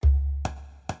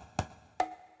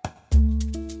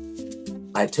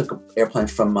I took an airplane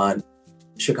from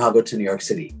Chicago to New York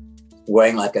City,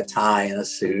 wearing like a tie and a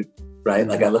suit, right?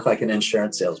 Like I look like an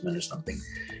insurance salesman or something.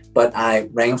 But I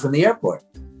rang him from the airport,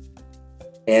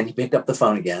 and he picked up the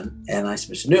phone again. And I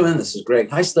said, Mr. Newman, this is Greg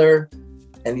Heisler.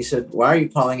 And he said, why are you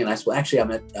calling? And I said, well, actually,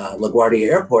 I'm at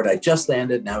LaGuardia Airport. I just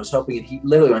landed, and I was hoping, and he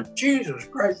literally went, Jesus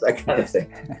Christ, that kind of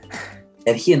thing.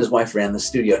 And he and his wife ran the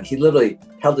studio, and he literally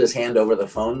held his hand over the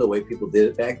phone the way people did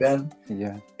it back then.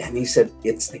 Yeah. And he said,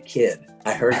 it's the kid.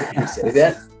 I heard him say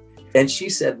that. And she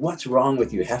said, what's wrong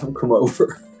with you? Have him come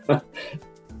over.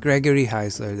 Gregory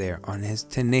Heisler there on his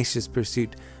tenacious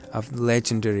pursuit of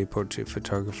legendary portrait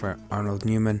photographer Arnold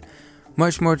Newman.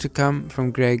 Much more to come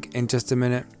from Greg in just a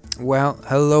minute. Well,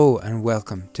 hello and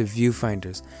welcome to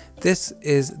Viewfinders. This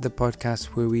is the podcast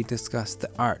where we discuss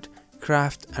the art,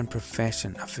 craft and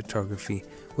profession of photography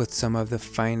with some of the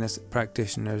finest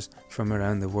practitioners from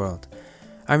around the world.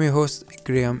 I'm your host,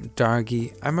 Graham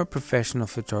Dargy. I'm a professional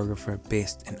photographer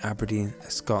based in Aberdeen,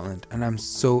 Scotland, and I'm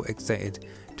so excited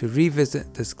to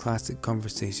revisit this classic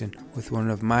conversation with one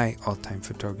of my all-time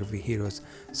photography heroes.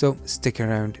 So stick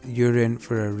around, you're in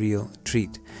for a real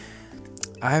treat.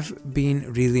 I've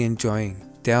been really enjoying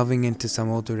delving into some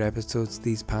older episodes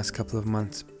these past couple of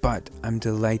months, but I'm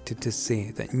delighted to say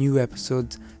that new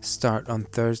episodes start on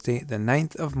Thursday, the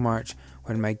 9th of March,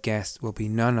 when my guest will be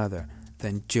none other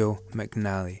than Joe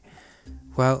McNally.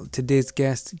 While today's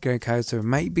guest, Greg Heisler,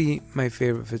 might be my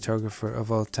favourite photographer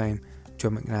of all time,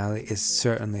 Joe McNally is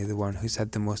certainly the one who's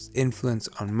had the most influence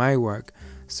on my work,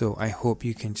 so I hope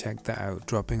you can check that out,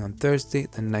 dropping on Thursday,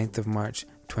 the 9th of March,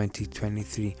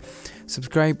 2023.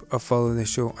 Subscribe or follow the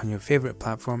show on your favourite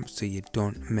platform so you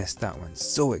don't miss that one.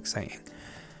 So exciting.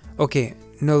 Okay,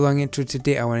 no long intro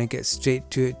today. I want to get straight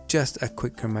to it. Just a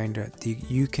quick reminder that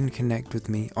you can connect with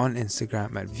me on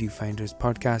Instagram at Viewfinders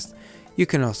Podcast. You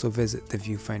can also visit the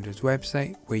Viewfinders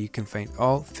website where you can find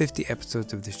all 50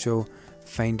 episodes of the show,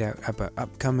 find out about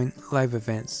upcoming live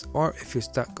events, or if you're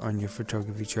stuck on your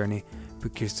photography journey,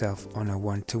 book yourself on a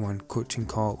one-to-one coaching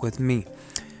call with me.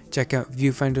 Check out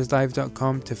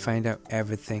viewfinderslive.com to find out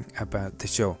everything about the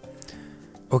show.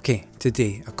 Okay,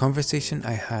 today, a conversation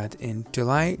I had in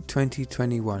July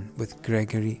 2021 with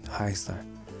Gregory Heisler.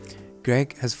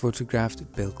 Greg has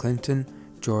photographed Bill Clinton,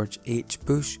 George H.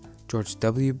 Bush, George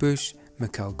W. Bush,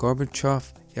 Mikhail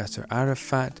Gorbachev, Yasser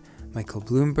Arafat, Michael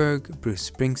Bloomberg, Bruce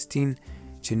Springsteen,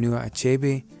 Chinua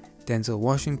Achebe, Denzel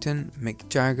Washington, Mick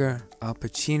Jagger, Al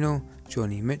Pacino,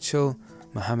 Joni Mitchell,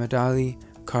 Muhammad Ali,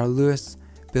 Carl Lewis,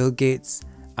 Bill Gates,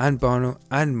 and Bono,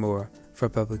 and more for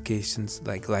publications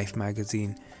like Life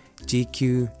magazine,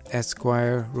 GQ,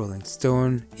 Esquire, Rolling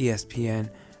Stone, ESPN,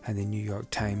 and the New York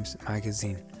Times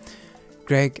magazine.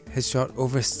 Greg has shot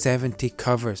over 70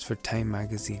 covers for Time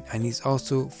magazine, and he's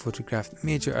also photographed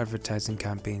major advertising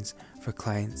campaigns for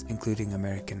clients including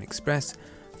American Express,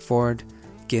 Ford,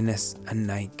 Guinness, and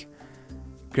Nike.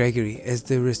 Gregory is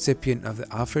the recipient of the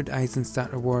Alfred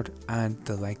Eisenstadt Award and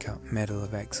the Leica Medal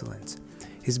of Excellence.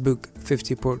 His book,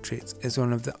 50 Portraits, is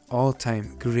one of the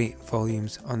all-time great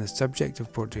volumes on the subject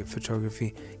of portrait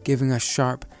photography, giving a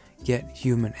sharp yet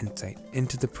human insight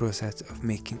into the process of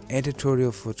making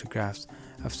editorial photographs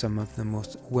of some of the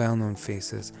most well-known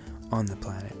faces on the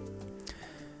planet.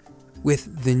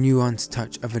 With the nuanced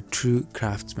touch of a true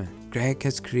craftsman, Greg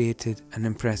has created an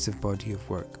impressive body of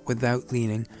work without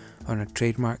leaning on a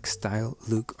trademark style,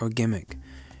 look, or gimmick.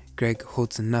 Greg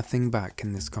holds nothing back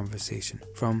in this conversation,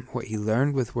 from what he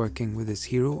learned with working with his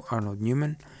hero Arnold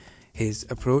Newman, his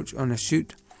approach on a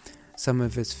shoot, some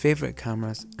of his favourite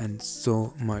cameras, and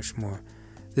so much more.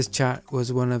 This chat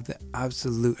was one of the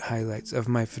absolute highlights of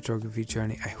my photography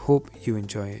journey. I hope you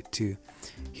enjoy it too.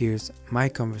 Here's my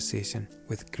conversation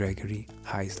with Gregory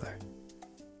Heisler.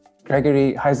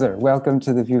 Gregory Heisler, welcome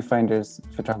to the Viewfinders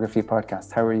Photography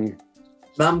Podcast. How are you?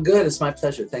 I'm good. It's my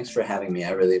pleasure. Thanks for having me.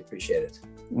 I really appreciate it.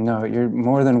 No, you're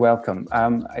more than welcome.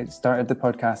 I started the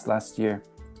podcast last year,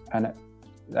 and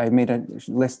I made a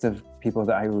list of people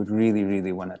that I would really,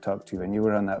 really want to talk to, and you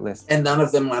were on that list. And none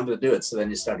of them wanted to do it, so then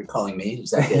you started calling me.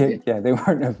 Is that it? Yeah, they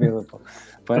weren't available.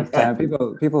 But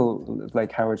people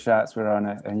like Howard Schatz were on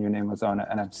it, and your name was on it,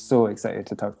 and I'm so excited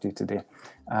to talk to you today.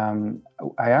 I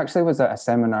actually was at a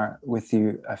seminar with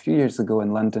you a few years ago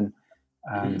in London.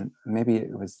 Maybe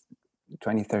it was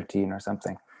 2013 or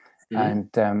something.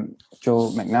 And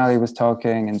Joe McNally was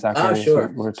talking, and Zach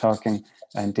were talking,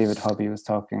 and David Hobby was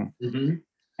talking.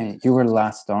 And you were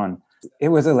last on. It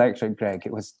was electric, Greg.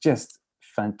 It was just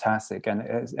fantastic.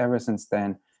 And ever since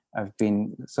then, I've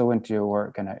been so into your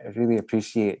work, and I really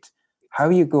appreciate how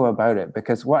you go about it.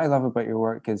 Because what I love about your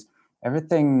work is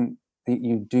everything that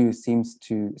you do seems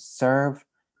to serve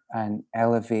and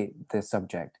elevate the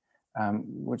subject.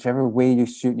 whichever way you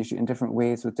shoot in different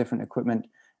ways with different equipment,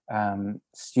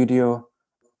 studio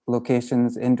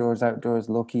locations, indoors, outdoors,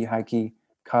 low key, high key,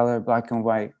 color, black and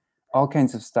white, all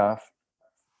kinds of stuff.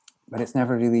 But it's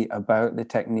never really about the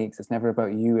techniques. It's never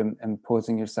about you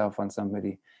imposing yourself on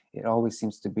somebody. It always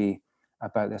seems to be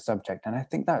about the subject. And I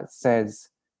think that says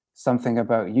something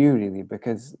about you, really,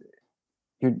 because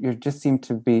you just seem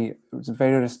to be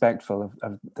very respectful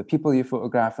of the people you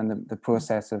photograph and the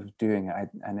process of doing it.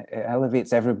 And it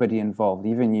elevates everybody involved,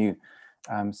 even you.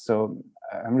 So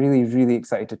I'm really, really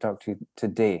excited to talk to you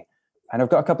today. And I've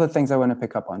got a couple of things I want to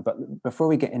pick up on. But before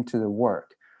we get into the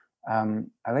work,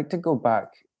 I'd like to go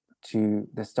back to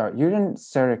the start. You're in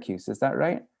Syracuse, is that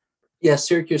right? Yes,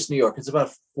 Syracuse, New York. It's about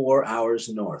 4 hours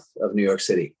north of New York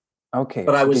City. Okay.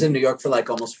 But I was in New York for like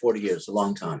almost 40 years, a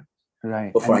long time.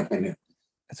 Right. Before I came here.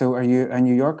 So are you a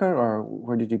New Yorker, or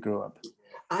where did you grow up?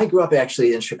 I grew up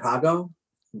actually in Chicago,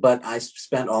 but I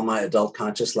spent all my adult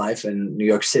conscious life in New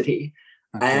York City.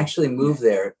 Okay. I actually moved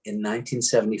there in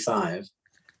 1975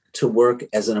 to work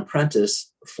as an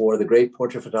apprentice for the great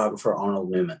portrait photographer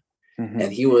Arnold Newman. Mm-hmm.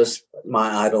 And he was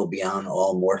my idol beyond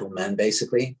all mortal men,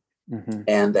 basically. Mm-hmm.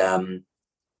 And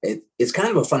it's kind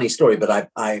of a funny story, but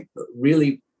I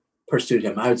really pursued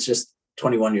him. I was just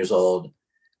 21 years old,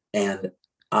 and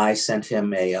I sent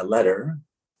him a letter,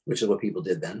 which is what people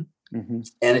did then. Mm-hmm.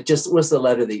 And it just was the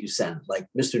letter that you send, like,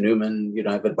 Mr. Newman,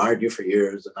 I've admired you for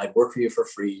years, and I'd work for you for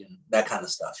free, and that kind of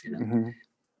stuff, Mm-hmm.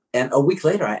 And a week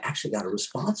later, I actually got a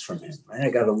response from him. Right? I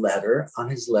got a letter on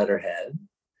his letterhead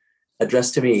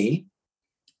addressed to me,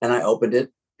 and I opened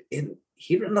it. And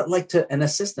he wrote like to an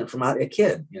assistant from a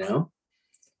kid,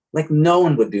 like no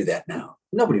one would do that now.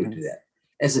 Nobody would do that.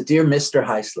 As a dear Mr.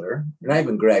 Heisler, not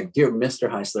even Greg, dear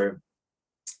Mr. Heisler,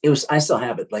 I still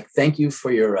have it. Like, thank you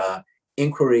for your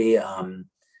inquiry.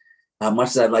 Much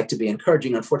as I'd like to be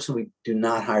encouraging, unfortunately, we do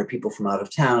not hire people from out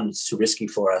of town. It's too risky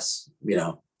for us.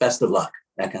 Best of luck,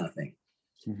 that kind of thing.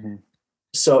 Mm-hmm.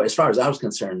 So as far as I was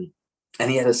concerned,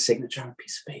 and he had a signature on a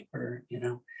piece of paper,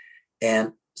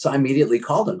 and so I immediately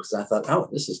called him because I thought, oh,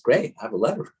 this is great. I have a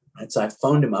letter. Right? So I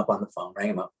phoned him up on the phone, rang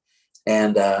him up,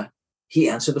 and he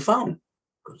answered the phone.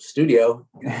 Go to the studio,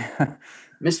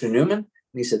 Mr. Newman. And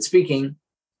he said, speaking.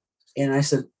 And I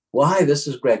said, well, hi, this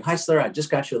is Greg Heisler. I just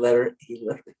got your letter. He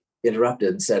literally interrupted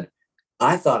and said,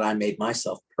 I thought I made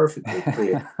myself perfectly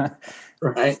clear.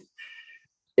 Right?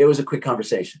 It was a quick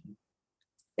conversation.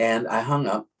 And I hung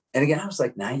up. And again, I was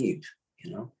like naive,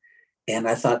 and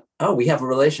I thought, oh, we have a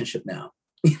relationship now,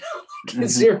 mm-hmm.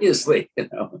 Seriously,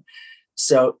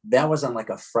 So that was on like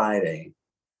a Friday.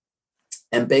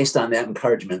 And based on that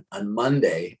encouragement, on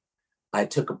Monday, I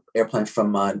took an airplane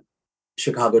from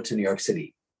Chicago to New York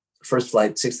City. First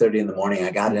flight, 6:30 in the morning.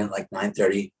 I got in at like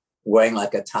 9:30, wearing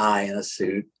like a tie and a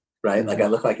suit, right? Mm-hmm. Like I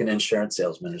look like an insurance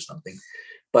salesman or something.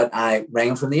 But I rang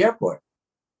him from the airport.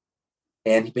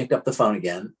 And he picked up the phone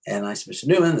again. And I said, Mr.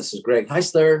 Newman, this is Greg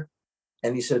Heisler.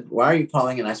 And he said, why are you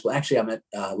calling? And I said, well, actually, I'm at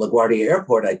LaGuardia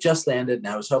Airport. I just landed and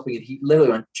I was hoping, and he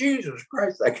literally went, Jesus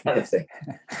Christ, that kind of thing.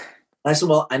 And I said,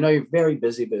 well, I know you're very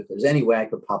busy, but if there's any way I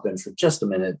could pop in for just a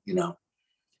minute,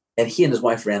 And he and his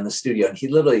wife ran the studio, and he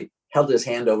literally held his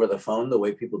hand over the phone the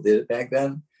way people did it back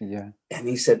then. Yeah. And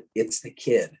he said, it's the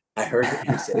kid. I heard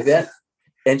him say that.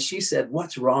 And she said,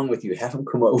 what's wrong with you? Have him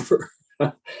come over.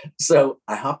 So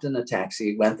I hopped in a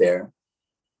taxi, went there,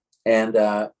 and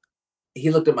he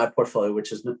looked at my portfolio,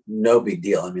 which is no big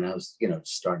deal. I mean, I was,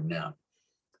 starting out,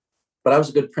 but I was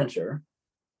a good printer,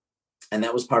 and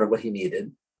that was part of what he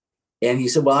needed. And he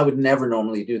said, well, I would never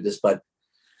normally do this, but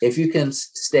if you can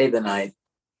stay the night,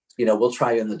 we'll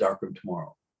try you in the darkroom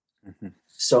tomorrow. Mm-hmm.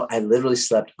 So I literally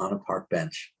slept on a park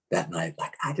bench that night.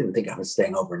 Like, I didn't think I was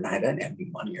staying overnight. I didn't have any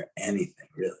money or anything,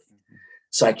 really. Mm-hmm.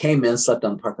 So I came in, slept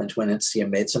on the park bench, went in to see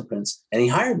him, made some prints, and he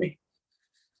hired me.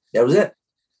 That was it.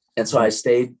 And so I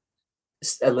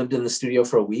lived in the studio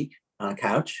for a week on a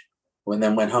couch, and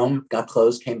then went home, got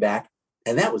clothes, came back,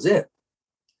 and that was it.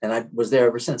 And I was there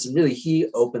ever since. And really, he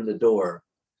opened the door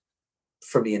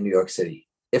for me in New York City.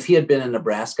 If he had been in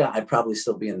Nebraska, I'd probably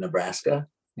still be in Nebraska.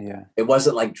 Yeah. It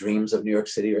wasn't like dreams of New York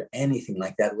City or anything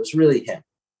like that. It was really him.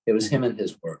 It was him and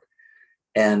his work.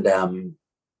 And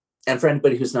for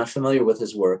anybody who's not familiar with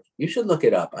his work, you should look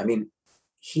it up. I mean,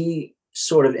 he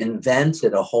sort of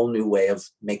invented a whole new way of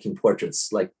making portraits.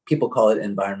 Like, people call it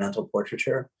environmental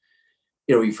portraiture.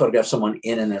 You photograph someone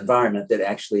in an environment that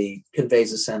actually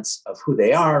conveys a sense of who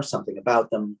they are, something about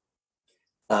them.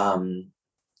 And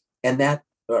that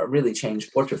really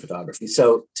changed portrait photography.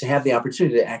 So to have the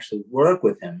opportunity to actually work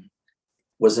with him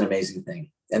was an amazing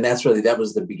thing. And that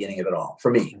was the beginning of it all for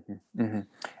me. Mm-hmm. Mm-hmm.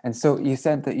 And so you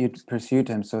said that you'd pursued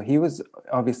him. So he was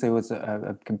obviously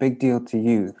a big deal to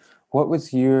you. What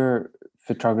was your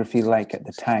photography like at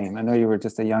the time? I know you were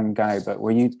just a young guy, but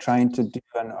were you trying to do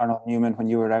an Arnold Newman when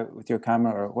you were out with your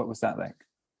camera, or what was that like?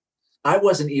 I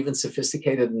wasn't even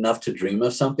sophisticated enough to dream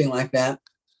of something like that.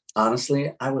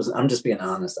 Honestly, I'm just being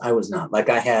honest. I was not. Like,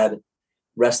 I had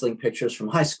wrestling pictures from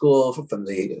high school, from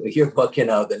the yearbook,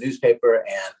 the newspaper,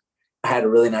 and I had a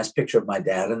really nice picture of my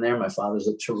dad in there. My father's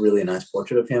a really nice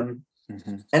portrait of him.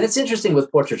 Mm-hmm. And it's interesting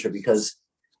with portraiture because,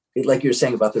 like you were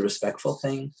saying about the respectful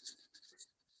thing,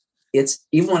 it's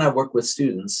even when I work with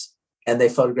students and they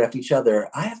photograph each other,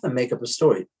 I have to make up a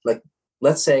story. Like,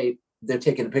 let's say they're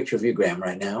taking a picture of you, Graham,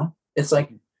 right now. It's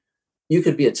like, you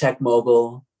could be a tech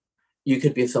mogul, you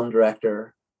could be a film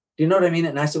director. Do you know what I mean?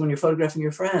 And I said, when you're photographing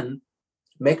your friend,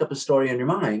 make up a story in your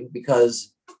mind,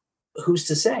 because who's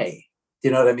to say? Do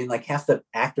you know what I mean? Like, half the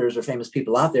actors or famous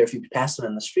people out there, if you passed them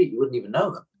in the street, you wouldn't even know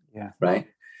them. Yeah. Right.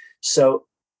 So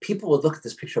people would look at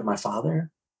this picture of my father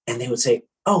and they would say,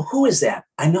 oh, who is that?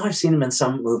 I know I've seen him in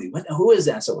some movie. Who is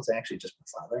that? So it's actually just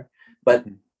my father. But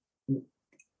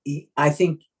I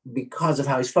think because of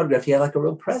how he's photographed, he had like a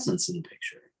real presence in the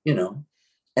picture,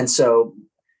 And so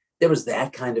there was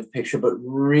that kind of picture, but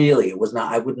really it was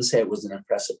not, I wouldn't say it was an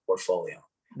impressive portfolio.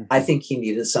 Mm-hmm. I think he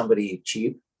needed somebody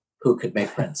cheap who could make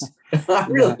prints. I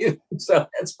really, so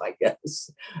that's my guess.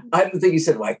 I don't think he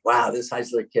said, like, wow, this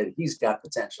Heisler kid, he's got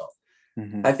potential.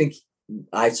 Mm-hmm. I think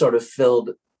I sort of filled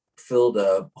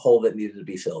a hole that needed to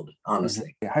be filled,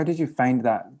 honestly. Mm-hmm. How did you find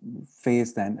that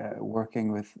phase then,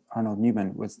 working with Arnold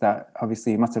Newman? Was that,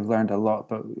 obviously you must have learned a lot,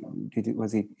 but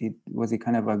was he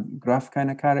kind of a gruff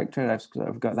kind of character?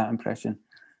 I've got that impression.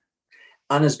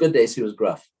 On his good days, he was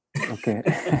gruff. Okay.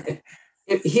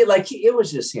 It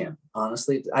was just him,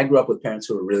 honestly. I grew up with parents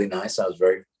who were really nice. I was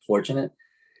very fortunate.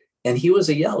 And he was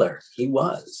a yeller. He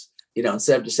was.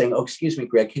 Instead of just saying, oh, excuse me,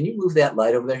 Greg, can you move that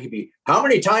light over there? He'd be, how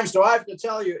many times do I have to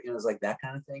tell you? It was like that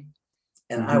kind of thing.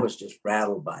 And I was just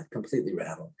rattled by it, completely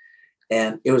rattled.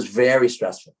 And it was very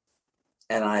stressful.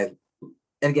 And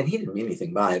again, he didn't mean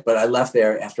anything by it, but I left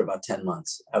there after about 10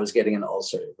 months. I was getting an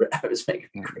ulcer. I was making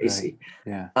me crazy.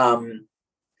 Right. Yeah.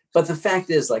 But the fact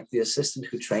is, like, the assistant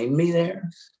who trained me there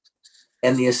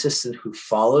and the assistant who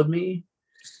followed me,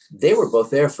 they were both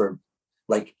there for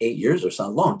like 8 years or so, a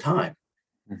long time.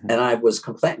 Mm-hmm. And I was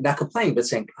not complaining, but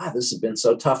saying, God, this has been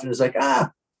so tough. And it's like,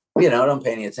 don't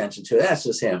pay any attention to it. That's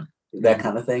just him, that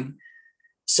kind of thing.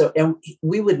 So, and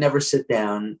we would never sit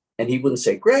down and he wouldn't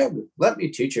say, Greg, let me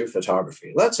teach you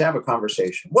photography. Let's have a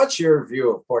conversation. What's your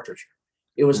view of portraiture?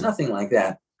 It was nothing like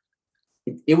that.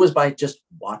 It was by just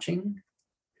watching.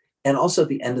 And also at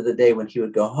the end of the day, when he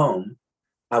would go home,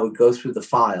 I would go through the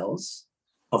files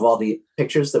of all the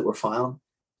pictures that were filed.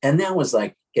 And that was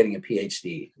like getting a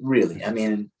PhD, really. I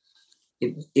mean,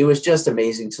 it was just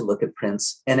amazing to look at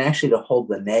prints and actually to hold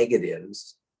the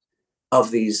negatives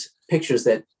of these pictures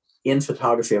that in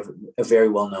photography are very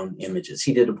well-known images.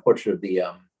 He did a portrait of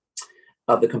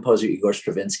the composer Igor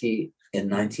Stravinsky in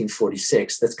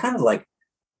 1946. That's kind of like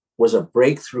was a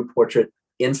breakthrough portrait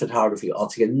in photography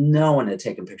altogether. No one had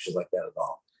taken pictures like that at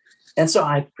all. And so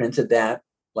I printed that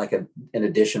like an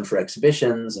edition for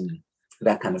exhibitions and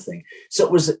that kind of thing. So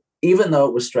it was, even though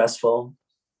it was stressful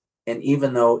and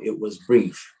even though it was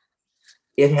brief,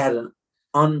 it had an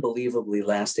unbelievably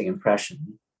lasting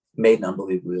impression, made an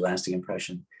unbelievably lasting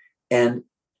impression. And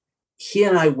he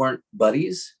and I weren't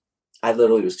buddies. I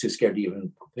literally was too scared to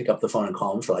even pick up the phone and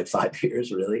call him for like 5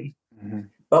 years, really. Mm-hmm.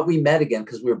 But we met again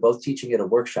because we were both teaching at a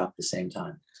workshop at the same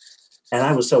time. And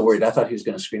I was so worried. I thought he was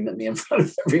going to scream at me in front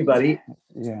of everybody.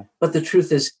 Yeah. But the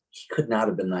truth is, he could not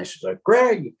have been nicer. He's like,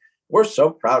 Greg, we're so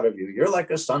proud of you. You're like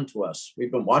a son to us.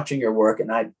 We've been watching your work. And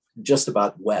I just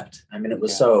about wept. I mean, it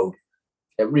was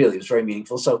it really was very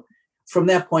meaningful. So from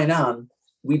that point on,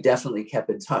 we definitely kept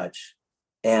in touch.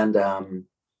 And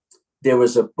there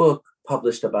was a book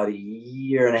published about a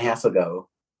year and a half ago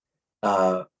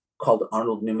called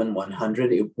Arnold Newman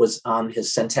 100. It was on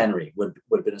his centenary, would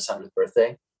have been his 100th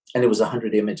birthday. And it was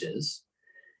 100 images.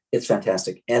 It's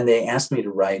fantastic. And they asked me to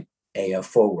write a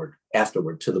foreword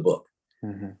afterward to the book,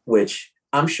 which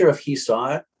I'm sure if he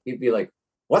saw it, he'd be like,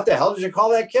 what the hell did you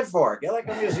call that kid for? Get like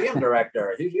a museum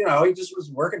director. He just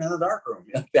was working in the darkroom.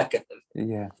 That kind of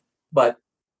thing. Yeah. But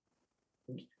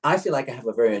I feel like I have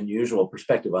a very unusual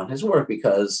perspective on his work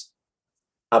because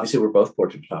obviously we're both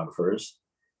portrait photographers.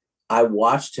 I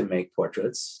watched him make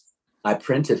portraits. I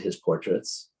printed his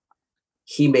portraits.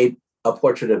 He made a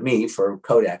portrait of me for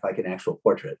Kodak, like an actual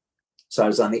portrait. So I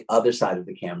was on the other side of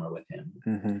the camera with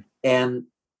him. And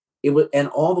it was, and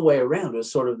all the way around, it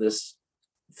was sort of this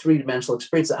three-dimensional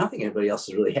experience that I don't think anybody else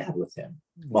has really had with him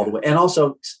all the Yeah. way. And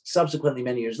also subsequently,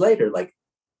 many years later, like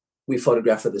we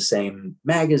photographed for the same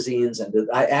magazines, and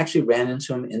I actually ran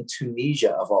into him in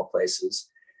Tunisia, of all places.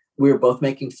 We were both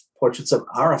making portraits of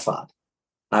Arafat.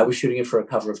 I was shooting it for a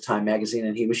cover of Time magazine,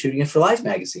 and he was shooting it for Life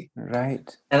magazine.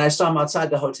 Right. And I saw him outside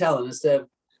the hotel, and instead,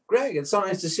 Greg, it's so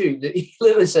nice to see you. He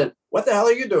literally said, "What the hell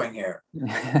are you doing here?"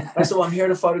 I said, "Well, I'm here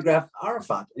to photograph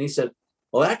Arafat." And he said,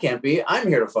 "Well, that can't be. I'm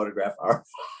here to photograph Arafat."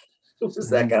 It was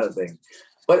that kind of thing.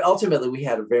 But ultimately, we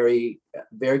had a very,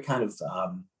 very kind of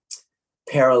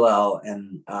parallel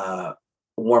and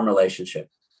warm relationship.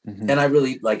 And I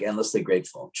really endlessly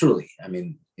grateful, truly. I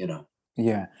mean,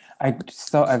 Yeah,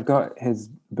 I've got his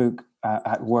book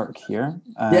at work here.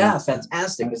 Yeah,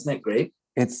 fantastic. Isn't that great?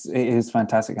 It is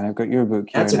fantastic. And I've got your book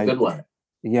here. That's a good one.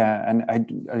 Yeah, and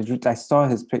I saw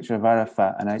his picture of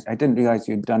Arafat, and I didn't realize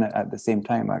you'd done it at the same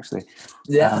time, actually.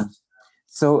 Yeah.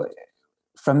 So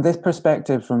from this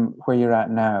perspective, from where you're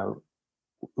at now,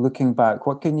 looking back,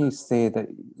 what can you say that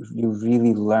you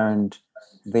really learned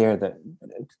there that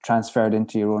transferred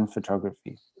into your own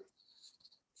photography?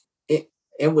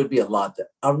 It would be a lot.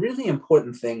 A really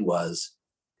important thing was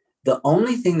the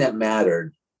only thing that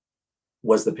mattered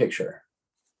was the picture,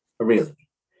 really.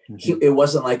 It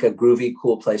wasn't like a groovy,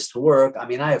 cool place to work. I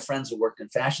mean, I have friends who worked in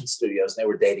fashion studios, and they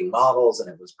were dating models, and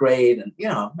it was great. And,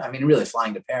 really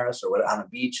flying to Paris or on a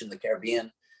beach in the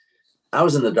Caribbean. I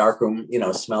was in the darkroom,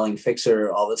 smelling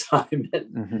Fixer all the time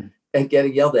and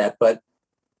getting yelled at. But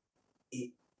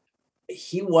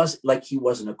he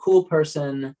wasn't a cool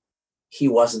person. He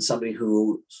wasn't somebody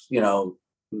who,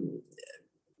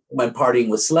 went partying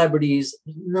with celebrities.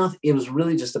 Nothing. It was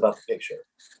really just about the picture.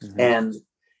 And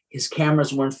his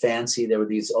cameras weren't fancy. There were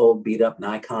these old beat up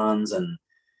Nikons, and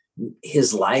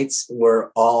his lights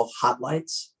were all hot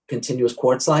lights, continuous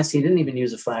quartz lights. He didn't even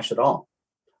use a flash at all.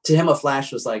 To him, a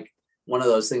flash was like one of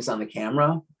those things on the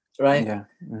camera, right? Yeah.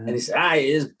 And he said,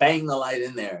 you just bang the light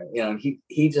in there.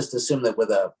 He just assumed that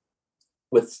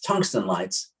with tungsten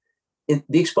lights,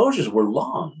 the exposures were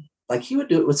long. Like he would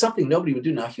do it with something nobody would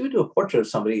do now. He would do a portrait of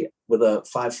somebody with a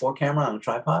 5.4 camera on a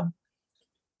tripod.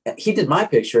 He did my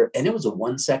picture, and it was a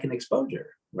 1 second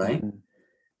exposure, right?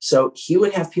 So he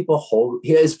would have people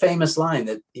his famous line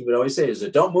that he would always say is,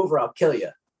 "Don't move or I'll kill you.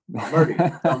 I'll murder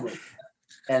you. Don't move."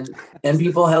 And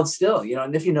people held still,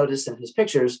 and if you notice in his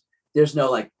pictures, there's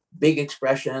no like big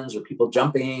expressions or people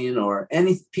jumping or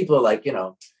any. People are like,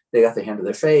 they got their hand to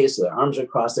their face, their arms are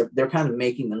crossed. They're kind of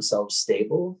making themselves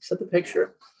stable for the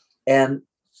picture. And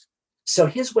so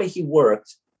his way he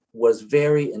worked was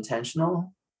very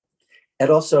intentional. And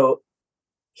also,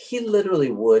 he literally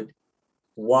would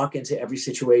walk into every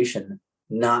situation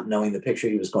not knowing the picture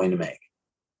he was going to make,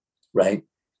 right?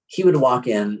 He would walk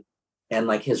in and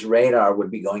like his radar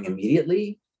would be going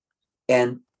immediately.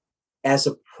 And as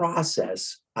a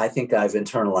process, I think I've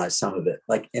internalized some of it.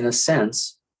 Like in a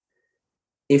sense,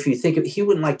 if you think of, he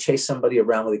wouldn't like chase somebody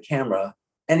around with a camera.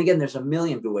 And again, there's a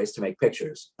million good ways to make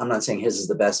pictures. I'm not saying his is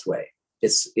the best way.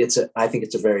 I think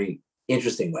it's a very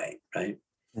interesting way, right?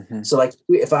 So like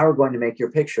if I were going to make your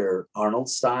picture Arnold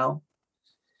style,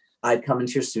 I'd come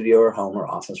into your studio or home or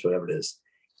office, whatever it is.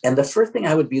 And the first thing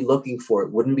I would be looking for,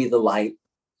 it wouldn't be the light.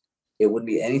 It wouldn't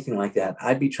be anything like that.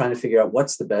 I'd be trying to figure out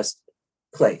what's the best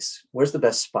place. Where's the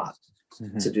best spot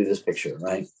to do this picture,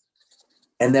 right?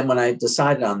 And then when I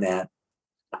decided on that,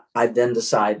 I'd then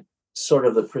decide sort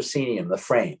of the proscenium, the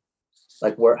frame.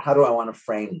 Like how do I want to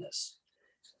frame this?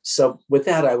 So with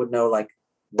that, I would know like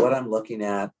what I'm looking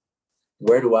at,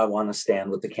 where do I want to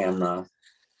stand with the camera,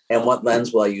 and what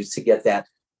lens will I use to get that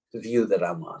view that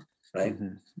I want, right?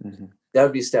 That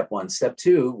would be step one. Step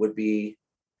two would be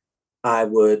I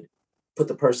would put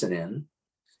the person in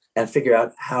and figure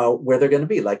out where they're going to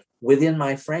be. Like within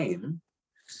my frame,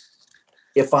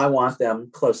 if I want them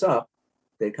close up,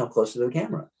 they'd come closer to the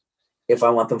camera. If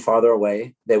I want them farther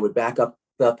away, they would back up.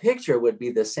 The picture would be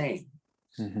the same.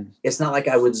 It's not like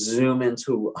I would zoom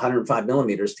into 105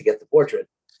 millimeters to get the portrait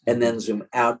and then zoom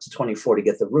out to 24 to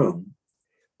get the room.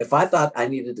 If I thought I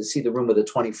needed to see the room with a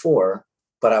 24,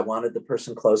 but I wanted the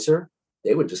person closer,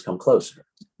 they would just come closer.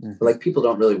 Like people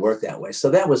don't really work that way. So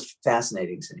that was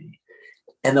fascinating to me.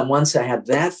 And then once I had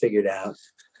that figured out,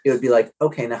 it would be like,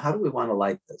 okay, now how do we want to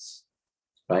light this?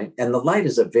 Right. And the light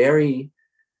is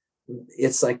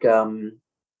it's like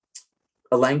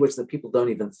a language that people don't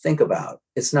even think about.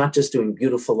 It's not just doing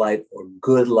beautiful light or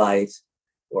good light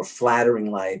or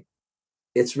flattering light.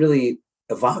 It's really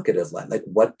evocative light. Like,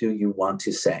 what do you want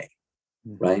to say?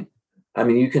 Right. I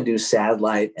mean, you can do sad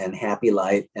light and happy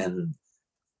light and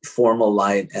formal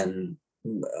light and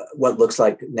what looks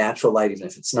like natural light, even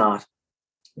if it's not,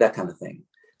 that kind of thing.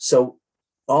 So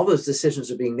all those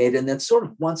decisions are being made. And then sort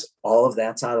of once all of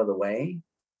that's out of the way,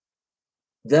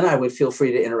 then I would feel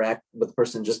free to interact with the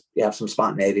person, just have some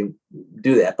spontaneity,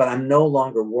 do that. But I'm no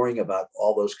longer worrying about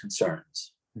all those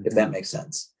concerns, if that makes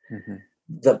sense.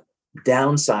 The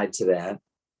downside to that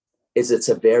is it's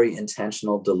a very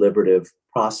intentional, deliberative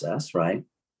process, right?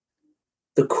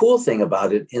 The cool thing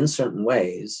about it in certain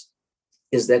ways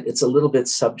is that it's a little bit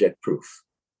subject proof.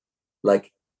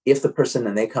 Like if the person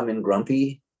and they come in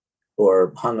grumpy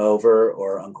or hungover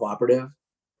or uncooperative,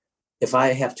 if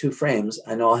I have 2 frames,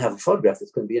 I know I'll have a photograph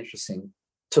that's going to be interesting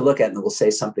to look at and it will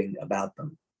say something about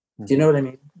them. Do you know what I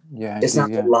mean? Yeah. It's not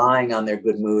relying on their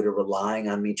good mood or relying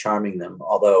on me charming them,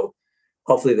 although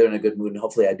hopefully they're in a good mood and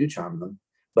hopefully I do charm them.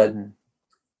 But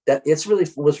that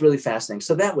was really fascinating.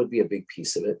 So that would be a big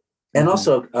piece of it. And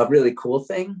also a really cool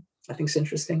thing, I think is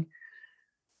interesting.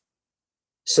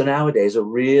 So nowadays, a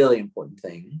really important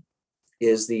thing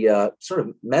is the sort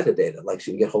of metadata, like so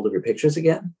you can get hold of your pictures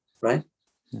again, right?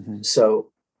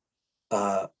 So,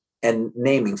 and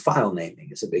naming, file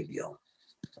naming is a big deal.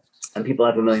 And people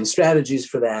have a million strategies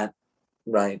for that,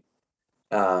 right?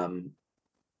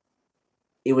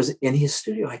 It was in his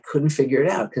studio, I couldn't figure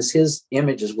it out because his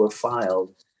images were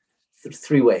filed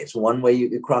 3 ways. One way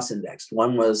you cross-indexed.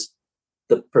 One was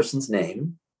the person's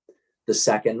name. The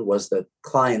second was the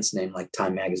client's name, like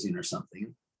Time Magazine or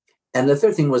something. And the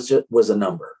third thing was a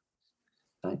number,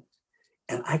 right?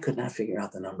 And I could not figure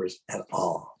out the numbers at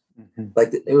all.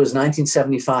 Like it was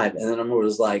 1975, and the number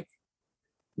was like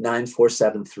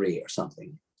 9473 or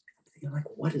something. You're like,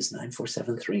 what is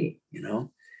 9473? You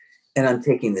know? And I'm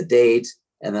taking the date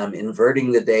and I'm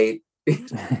inverting the date.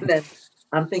 And then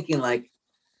I'm thinking like,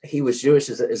 he was Jewish.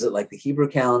 Is it like the Hebrew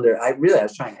calendar? I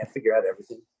was trying to figure out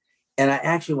everything. And I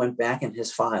actually went back in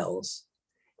his files,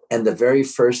 and the very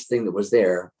first thing that was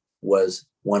there was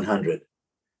 100,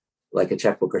 like a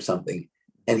checkbook or something.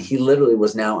 And he literally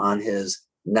was now on his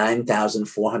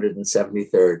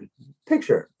 9,473rd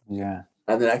picture. Yeah.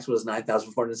 And the next was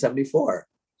 9,474.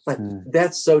 Like,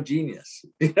 that's so genius.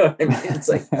 You know what I mean? It's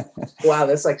like, wow,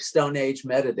 that's like Stone Age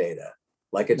metadata.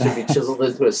 Like it should be chiseled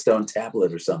into a stone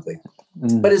tablet or something.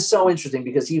 But it's so interesting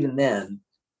because even then,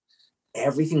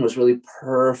 everything was really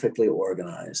perfectly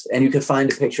organized. And you could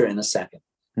find a picture in a second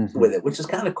with it, which is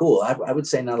kind of cool. I would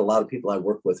say not a lot of people I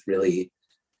work with really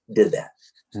did that.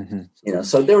 You know,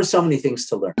 so there were so many things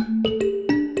to learn.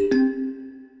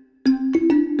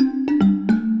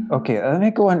 Okay, let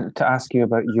me go on to ask you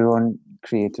about your own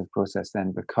creative process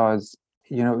then, because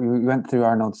you know, we went through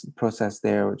Arnold's process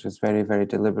there, which was very, very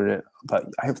deliberate. But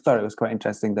I thought it was quite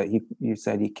interesting that you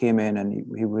said he came in and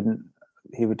he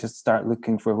would just start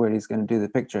looking for where he's going to do the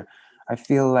picture. I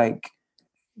feel like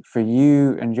for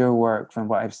you and your work, from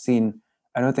what I've seen,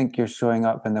 I don't think you're showing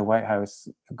up in the White House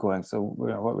going, so you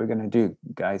know, what we're going to do,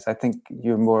 guys. I think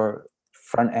you're more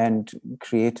front end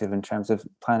creative in terms of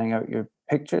planning out your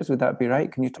pictures. Would that be right?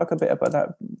 Can you talk a bit about that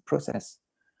process?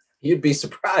 You'd be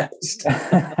surprised.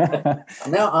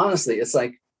 Now, honestly, it's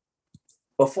like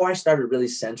before I started really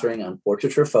centering on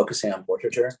portraiture, focusing on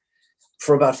portraiture,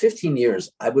 for about 15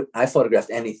 years, I photographed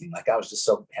anything. Like I was just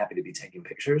so happy to be taking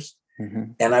pictures.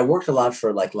 And I worked a lot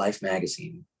for like Life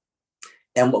magazine.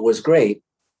 And what was great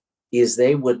is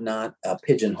they would not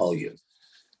pigeonhole you.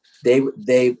 They,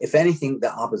 if anything,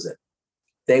 the opposite.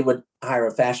 They would hire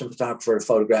a fashion photographer to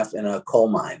photograph in a coal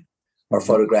mine, or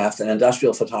photograph an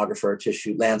industrial photographer to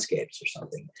shoot landscapes or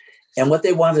something. And what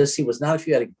they wanted to see was not if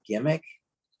you had a gimmick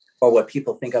or what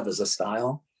people think of as a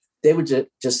style. They would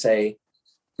just say,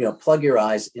 you know, plug your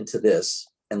eyes into this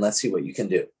and let's see what you can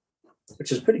do,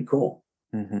 which is pretty cool.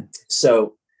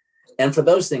 So, and for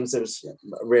those things, there's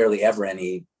rarely ever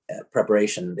any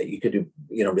preparation that you could do,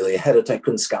 you know, really ahead of time.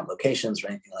 Couldn't scout locations or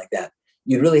anything like that.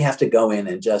 You'd really have to go in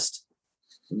and just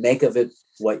make of it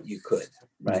what you could,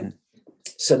 right?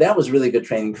 So that was really good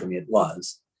training for me. It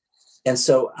was. And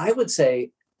so I would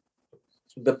say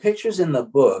the pictures in the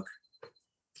book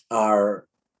are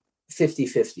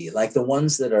 50-50, like the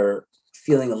ones that are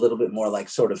feeling a little bit more like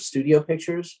sort of studio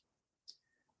pictures,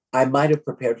 I might have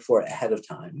prepared for ahead of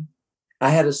time.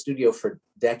 I had a studio for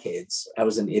decades. I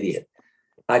was an idiot.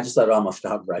 I just thought, oh, I'm a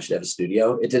photographer, I should have a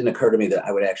studio. It didn't occur to me that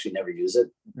I would actually never use it.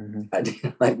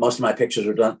 Like most of my pictures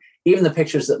were done, even the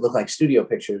pictures that look like studio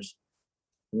pictures,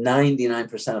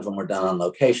 99% of them were done on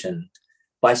location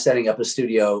by setting up a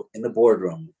studio in the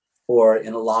boardroom or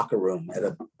in a locker room at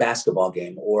a basketball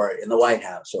game or in the White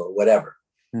House or whatever.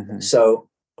 So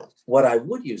what I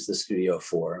would use the studio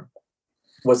for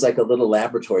was like a little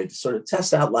laboratory to sort of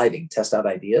test out lighting, test out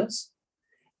ideas.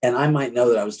 And I might know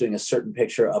that I was doing a certain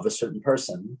picture of a certain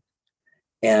person.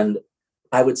 And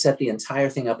I would set the entire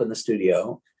thing up in the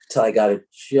studio till I got it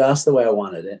just the way I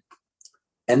wanted it.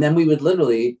 And then we would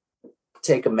literally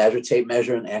take a tape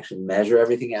measure, and actually measure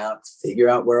everything out, figure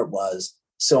out where it was.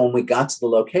 So when we got to the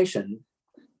location,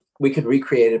 we could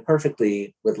recreate it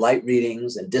perfectly with light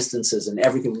readings and distances and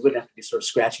everything. We wouldn't have to be sort of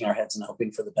scratching our heads and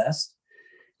hoping for the best.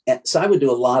 And so I would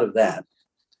do a lot of that.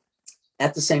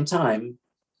 At the same time,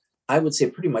 I would say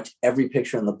pretty much every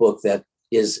picture in the book that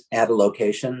is at a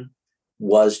location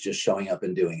was just showing up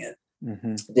and doing it.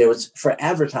 Mm-hmm. There was, for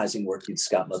advertising work, you'd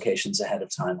scout locations ahead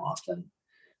of time often.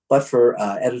 But for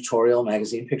editorial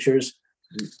magazine pictures,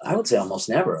 I would say almost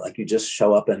never. Like, you just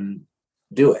show up and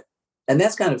do it. And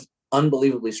that's kind of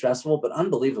unbelievably stressful, but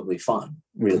unbelievably fun,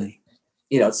 really.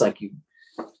 Mm-hmm. It's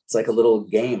like a little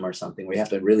game or something where you have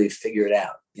to really figure it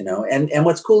out, And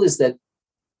what's cool is that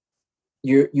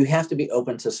you have to be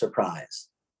open to surprise.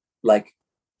 Like,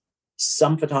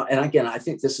 and again, I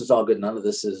think this is all good. None of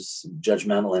this is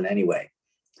judgmental in any way.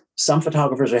 Some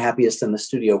photographers are happiest in the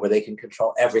studio where they can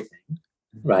control everything,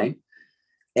 right?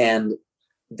 And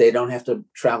they don't have to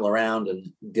travel around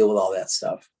and deal with all that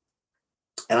stuff.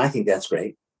 And I think that's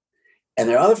great. And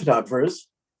there are other photographers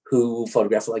who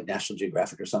photograph like National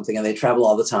Geographic or something, and they travel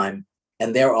all the time,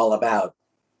 and they're all about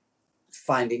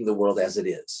finding the world as it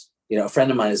is. A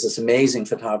friend of mine is this amazing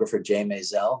photographer, Jay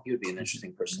Maisel. He would be an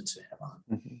interesting person to have on,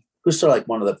 mm-hmm. who's sort of like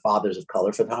one of the fathers of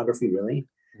color photography, really.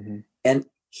 Mm-hmm. And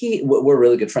we're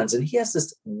really good friends. And he has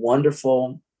this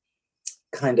wonderful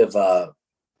kind of a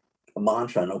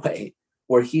mantra in a way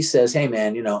where he says, hey,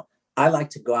 man, I like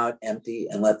to go out empty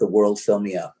and let the world fill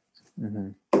me up.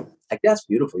 Mm-hmm. Like, that's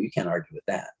beautiful. You can't argue with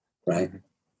that, right? Mm-hmm.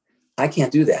 I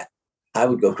can't do that. I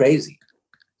would go crazy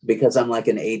because I'm like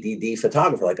an ADD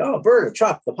photographer, like, oh, a bird, a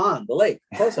truck, the pond, the lake,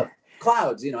 close up,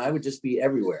 clouds, I would just be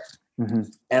everywhere. Mm-hmm.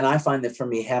 And I find that for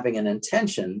me, having an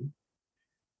intention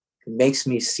makes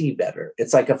me see better.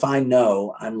 It's like if I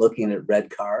know I'm looking at red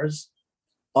cars,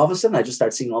 all of a sudden I just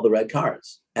start seeing all the red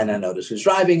cars, and I notice who's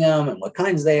driving them and what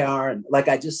kinds they are. And like,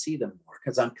 I just see them more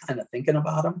because I'm kind of thinking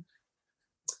about them.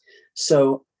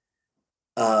 So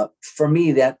for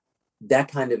me, that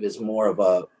kind of is more of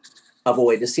a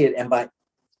way to see it. And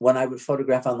when I would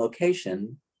photograph on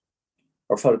location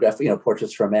or photograph,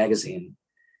 portraits for a magazine,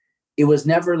 it was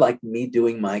never like me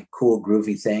doing my cool,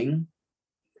 groovy thing.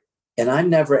 And I'm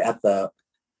never at the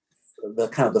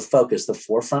kind of the focus, the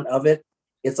forefront of it.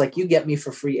 It's like, you get me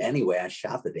for free anyway. I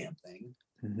shot the damn thing.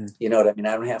 Mm-hmm. You know what I mean?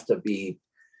 I don't have to be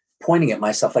pointing at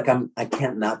myself. Like, I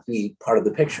can't not be part of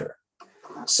the picture.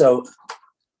 So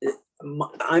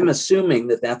I'm assuming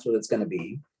that that's what it's going to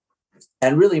be.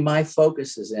 And really my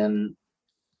focus is in,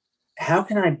 how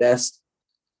can I best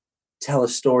tell a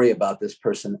story about this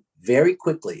person very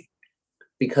quickly?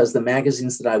 Because the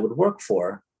magazines that I would work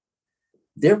for,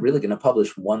 they're really going to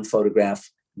publish one photograph,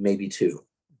 maybe two,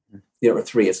 or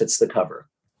three if it's the cover.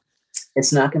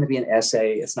 It's not going to be an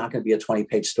essay. It's not going to be a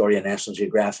 20-page story in National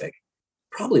Geographic.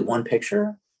 Probably one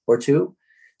picture or two.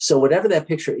 So whatever that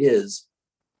picture is,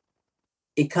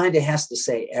 it kind of has to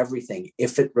say everything.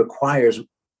 If it requires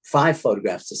 5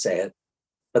 photographs to say it,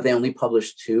 but they only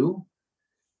publish 2,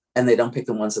 and they don't pick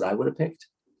the ones that I would have picked,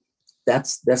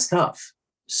 that's tough.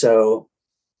 So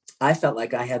I felt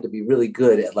like I had to be really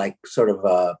good at like sort of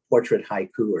a portrait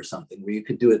haiku or something, where you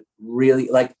could do it really,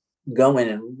 like, go in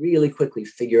and really quickly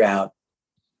figure out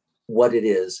what it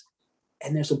is.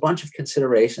 And there's a bunch of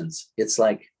considerations. It's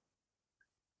like,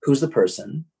 who's the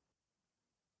person?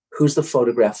 Who's the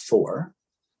photograph for?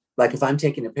 Like, if I'm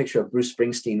taking a picture of Bruce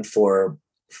Springsteen for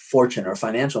Fortune or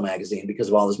Financial Magazine because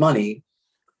of all his money,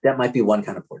 that might be one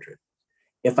kind of portrait.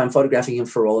 If I'm photographing him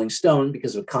for Rolling Stone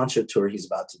because of a concert tour he's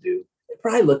about to do, it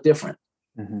probably look different.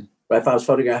 Mm-hmm. But if I was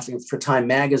photographing him for Time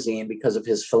Magazine because of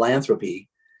his philanthropy,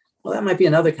 well, that might be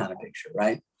another kind of picture,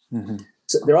 right? Mm-hmm.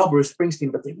 So they're all Bruce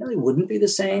Springsteen, but they really wouldn't be the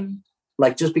same.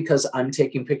 Like, just because I'm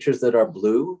taking pictures that are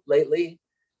blue lately,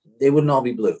 they wouldn't all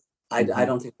be blue. Mm-hmm. I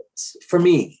don't think that's, for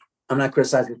me, I'm not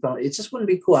criticizing film. It just wouldn't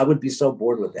be cool. I would be so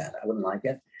bored with that. I wouldn't like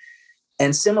it.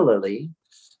 And similarly,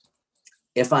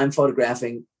 if I'm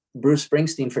photographing Bruce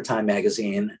Springsteen for Time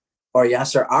Magazine or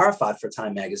Yasser Arafat for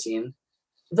Time Magazine,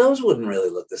 those wouldn't really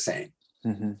look the same,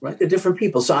 mm-hmm. right? They're different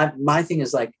people. So my thing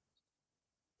is like,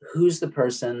 who's the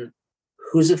person?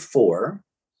 Who's it for?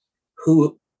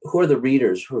 Who are the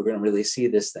readers who are going to really see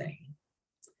this thing?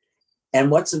 And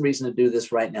what's the reason to do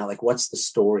this right now? Like, what's the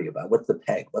story about? What's the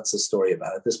peg? What's the story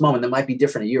about at this moment? That might be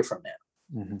different a year from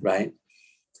now, mm-hmm. right?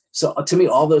 So to me,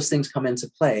 all those things come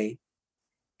into play.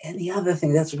 And the other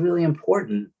thing that's really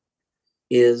important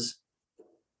is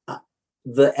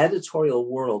the editorial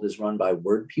world is run by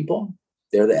word people.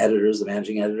 They're the editors, the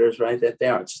managing editors, right? That they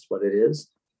are. It's just what it is.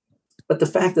 But the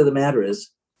fact of the matter is,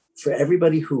 for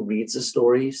everybody who reads a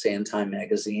story, say in Time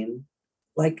magazine,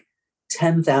 like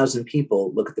 10,000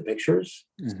 people look at the pictures.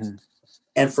 Mm-hmm.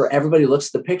 And for everybody who looks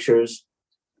at the pictures,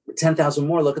 10,000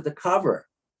 more look at the cover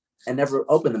and never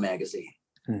open the magazine.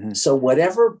 Mm-hmm. So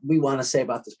whatever we want to say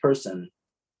about this person,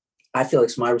 I feel like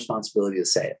it's my responsibility to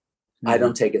say it. Mm-hmm. I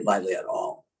don't take it lightly at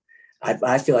all.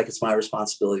 I feel like it's my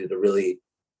responsibility to really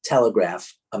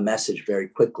telegraph a message very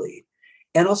quickly.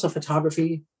 And also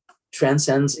photography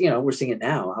transcends, we're seeing it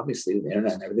now, obviously, the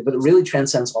internet and everything, but it really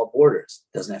transcends all borders.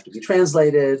 It doesn't have to be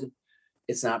translated.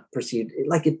 It's not perceived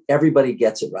like it, everybody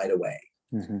gets it right away.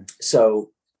 Mm-hmm. So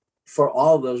for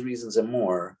all those reasons and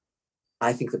more,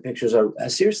 I think the pictures are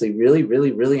seriously really,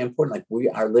 really, really important. Like we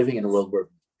are living in a world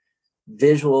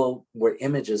where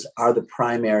images are the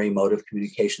primary mode of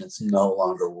communication. It's no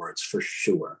longer words, for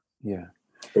sure. Yeah,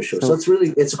 for sure. So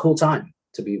it's a cool time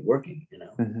to be working,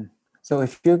 Mm-hmm. So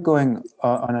if you're going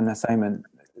on an assignment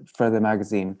for the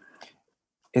magazine,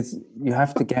 you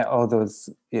have to get all those,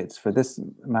 it's for this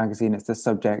magazine, it's this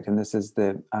subject, and this is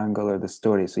the angle or the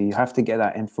story. So you have to get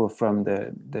that info from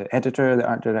the editor, the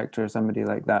art director, somebody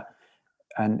like that.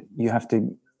 And you have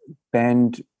to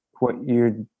bend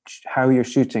how you're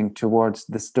shooting towards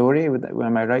the story.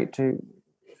 Am I right to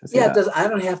say that? I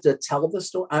don't have to tell the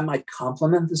story. I might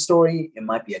complement the story. It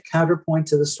might be a counterpoint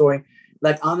to the story.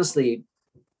 Like, honestly,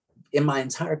 in my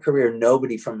entire career,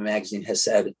 nobody from a magazine has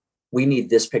said, we need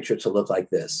this picture to look like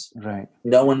this. Right.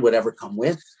 No one would ever come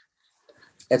with.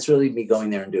 It's really me going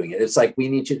there and doing it. It's like, we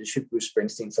need you to shoot Bruce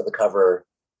Springsteen for the cover.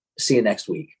 See you next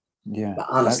week. Yeah. But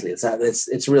honestly,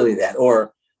 it's really that.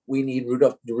 Or we need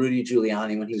Rudy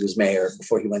Giuliani when he was mayor,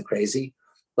 before he went crazy.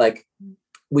 Like,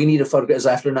 we need a photograph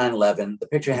after 9/11. The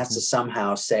picture has to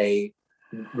somehow say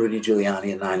Rudy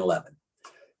Giuliani and 9/11.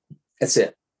 That's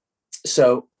it.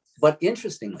 So, but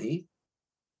interestingly,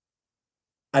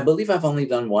 I believe I've only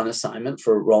done one assignment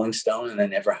for Rolling Stone, and they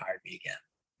never hired me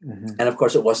again. Mm-hmm. And of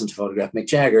course, it wasn't to photograph Mick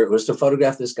Jagger. It was to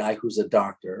photograph this guy who's a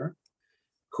doctor,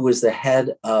 who is the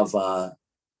head of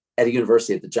at a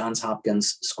university at the Johns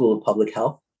Hopkins School of Public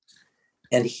Health.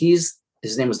 And his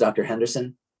name was Dr.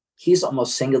 Henderson. He's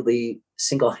almost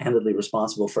single-handedly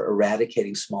responsible for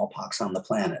eradicating smallpox on the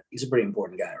planet. He's a pretty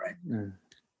important guy, right? Mm.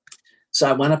 So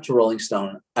I went up to Rolling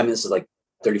Stone. I mean, this is like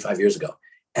 35 years ago.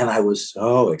 And I was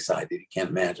so excited, you can't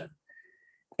imagine.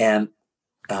 And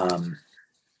I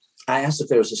asked if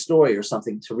there was a story or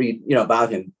something to read,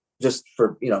 about him, just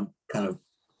for, kind of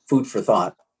food for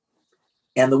thought.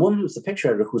 And the woman who's the picture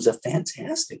editor, who's a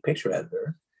fantastic picture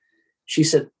editor, she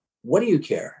said, "What do you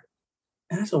care?"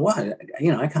 And I said, "What?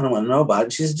 I kind of want to know about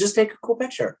it." She said, "Just take a cool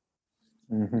picture."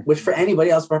 Mm-hmm. Which for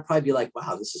anybody else would probably be like,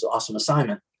 "Wow, this is an awesome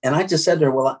assignment." And I just said to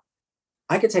her, "Well,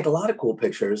 I could take a lot of cool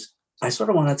pictures. I sort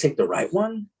of want to take the right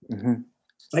one." Mm-hmm.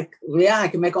 Like, yeah, I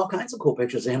can make all kinds of cool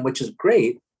pictures of him, which is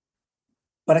great,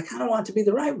 but I kind of want it to be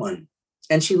the right one.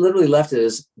 And she literally left it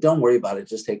as, "Don't worry about it.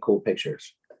 Just take cool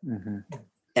pictures." Mm-hmm.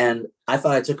 And I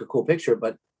thought I took a cool picture,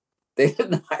 but they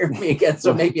didn't hire me again.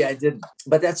 So maybe I didn't.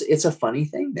 But it's a funny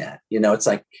thing that, it's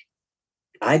like,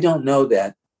 I don't know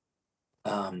that,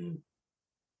 not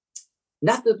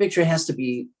that the picture has to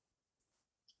be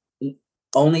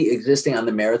only existing on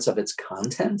the merits of its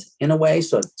content in a way,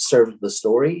 so it serves the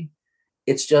story.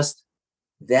 It's just,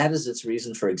 that is its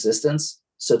reason for existence.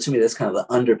 So to me, that's kind of the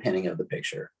underpinning of the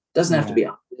picture. It doesn't have to be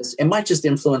obvious. It might just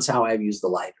influence how I use the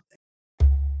light.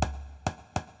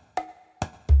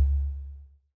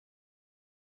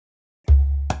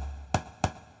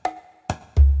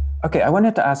 Okay, I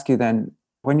wanted to ask you then,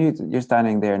 when you're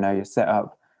standing there now, you're set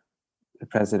up, the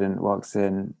president walks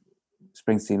in,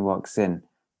 Springsteen walks in,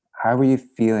 how were you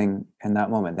feeling in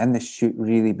that moment? Then the shoot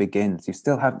really begins. You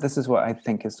still have, this is what I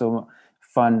think is so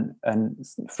fun and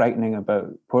frightening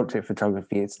about portrait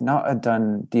photography. It's not a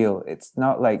done deal. It's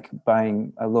not like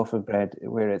buying a loaf of bread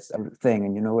where it's a thing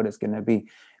and you know what it's going to be.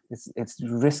 It's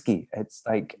risky. It's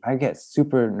like, I get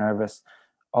super nervous.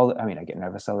 I get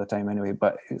nervous all the time anyway,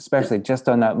 but especially just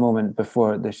on that moment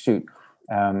before the shoot.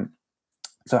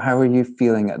 So how are you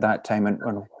feeling at that time,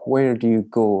 and where do you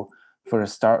go for a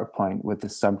starter point with the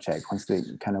subject once they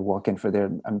kind of walk in for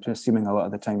their, I'm assuming a lot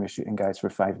of the time you're shooting guys for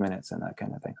 5 minutes and that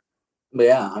kind of thing.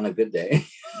 Yeah, on a good day.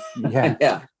 Yeah.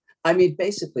 Yeah. I mean,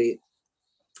 basically,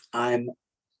 I'm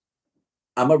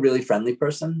a really friendly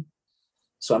person.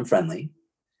 So I'm friendly.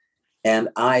 And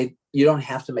you don't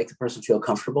have to make the person feel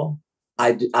comfortable.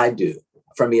 I do.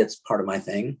 For me, it's part of my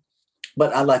thing.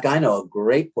 But I know a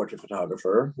great portrait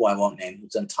photographer, who I won't name,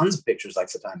 who's done tons of pictures like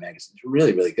for Time magazine. He's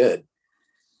really, really good.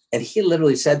 And he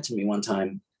literally said to me one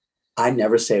time, "I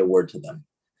never say a word to them."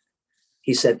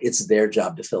 He said, "It's their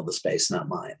job to fill the space, not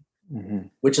mine."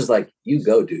 which is like, you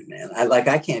go, dude, man.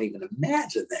 I can't even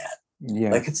imagine that.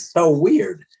 Yeah. Like, it's so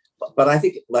weird. But I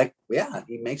think, like, yeah,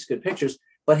 he makes good pictures,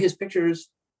 but his pictures,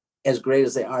 as great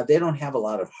as they are, they don't have a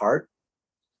lot of heart.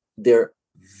 They're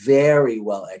very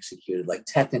well executed. Like,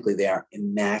 technically they are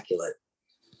immaculate.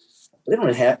 They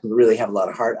don't really have a lot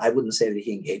of heart. I wouldn't say that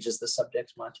he engages the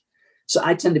subjects much. So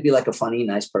I tend to be like a funny,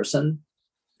 nice person,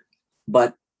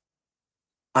 but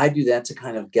I do that to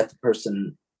kind of get the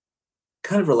person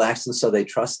kind of relaxed, and so they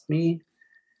trust me.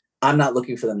 I'm not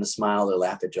looking for them to smile or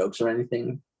laugh at jokes or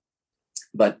anything,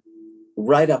 but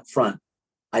right up front,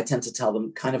 I tend to tell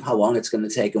them kind of how long it's going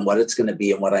to take and what it's going to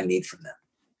be and what I need from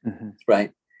them.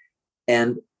 Right.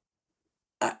 And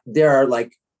there are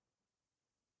like,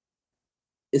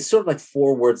 it's sort of like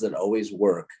 4 words that always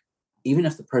work, even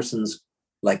if the person's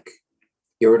like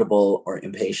irritable or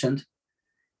impatient.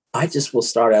 I just will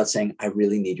start out saying, I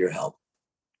really need your help.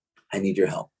 I need your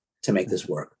help to make this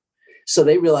work. So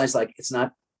they realize, like, it's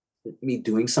not me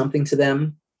doing something to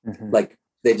them. Like,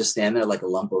 they just stand there like a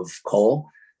lump of coal.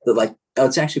 They're like, oh,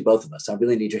 it's actually both of us. I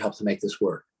really need your help to make this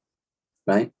work.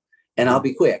 Right. And I'll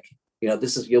be quick. You know,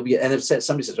 you'll be, and if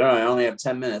somebody says, oh, I only have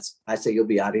 10 minutes, I say, you'll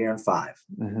be out of here in 5,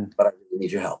 but I really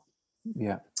need your help.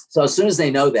 Yeah. So as soon as they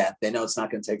know that, they know it's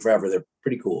not going to take forever. They're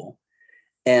pretty cool.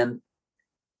 And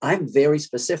I'm very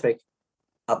specific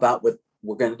about what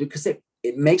we're going to do, because it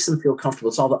makes them feel comfortable.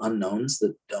 It's all the unknowns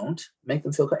that don't make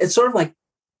them feel comfortable. It's sort of like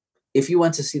if you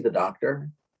went to see the doctor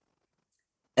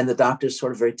and the doctor's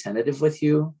sort of very tentative with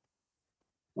you.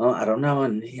 Well, I don't know.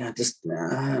 And just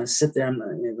sit there.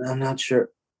 I'm not sure.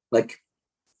 Like,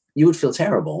 you would feel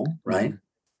terrible, right?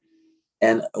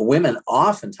 And women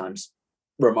oftentimes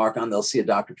remark on, they'll see a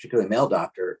doctor, particularly a male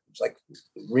doctor, it's like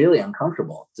really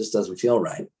uncomfortable. It just doesn't feel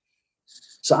right.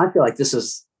 So I feel like this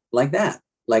is like that.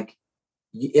 Like,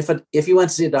 if you went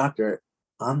to see a doctor,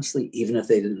 honestly, even if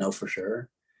they didn't know for sure,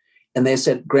 and they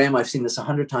said, Graham, I've seen this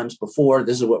 100 times before,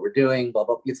 this is what we're doing, blah,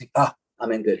 blah, you think,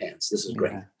 I'm in good hands. This is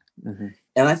great.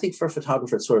 And I think for a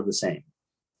photographer, it's sort of the same.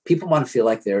 People want to feel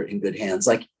like they're in good hands.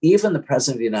 Like, even the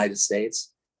president of the United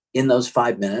States, in those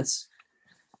 5 minutes,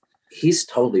 he's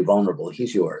totally vulnerable.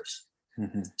 He's yours.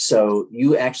 So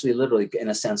you actually literally, in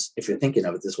a sense, if you're thinking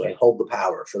of it this way, hold the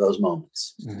power for those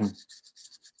moments.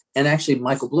 And actually,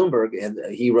 Michael Bloomberg, and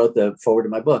he wrote the foreword to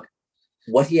my book,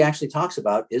 what he actually talks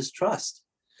about is trust,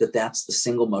 that's the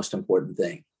single most important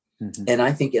thing. And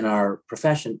I think in our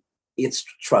profession, it's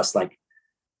trust. Like,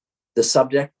 the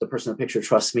subject, the person in the picture,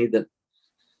 trusts me that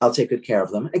I'll take good care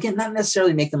of them. Again, not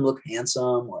necessarily make them look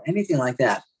handsome or anything like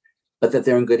that, but that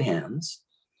they're in good hands.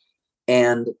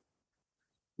 And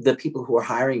the people who are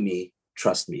hiring me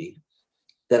trust me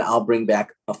that I'll bring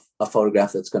back a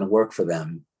photograph that's going to work for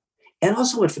them. And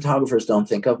also, what photographers don't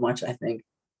think of much, I think,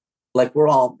 like, we're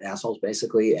all assholes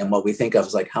basically. And what we think of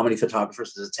is like, how many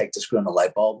photographers does it take to screw in the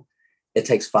light bulb? It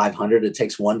takes 500. It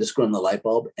takes 1 to screw in the light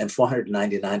bulb and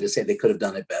 499 to say they could have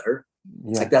done it better.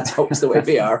 It's like, that's always the way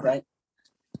we are, right?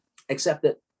 Except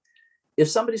that if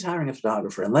somebody's hiring a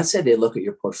photographer, and let's say they look at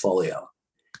your portfolio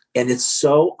and it's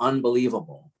so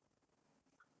unbelievable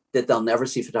that they'll never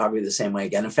see photography the same way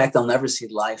again. In fact, they'll never see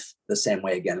life the same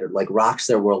way again. It like rocks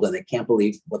their world and they can't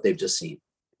believe what they've just seen.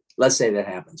 Let's say that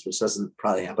happens, which doesn't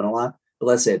probably happen a lot, but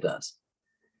let's say it does.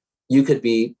 You could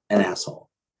be an asshole.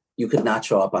 You could not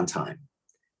show up on time.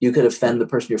 You could offend the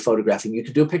person you're photographing. You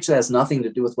could do a picture that has nothing to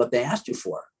do with what they asked you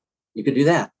for. You could do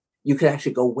that. You could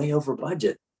actually go way over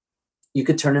budget. You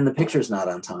could turn in the pictures not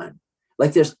on time.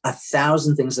 Like, there's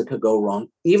 1,000 things that could go wrong,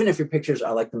 even if your pictures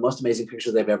are like the most amazing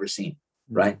pictures they've ever seen,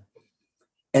 right?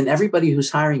 And everybody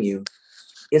who's hiring you,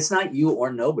 it's not you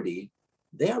or nobody.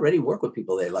 They already work with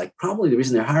people they like. Probably the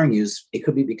reason they're hiring you is it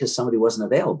could be because somebody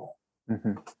wasn't available.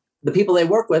 The people they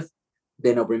work with,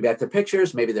 they know bring back their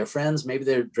pictures. Maybe they're friends. Maybe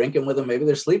they're drinking with them. Maybe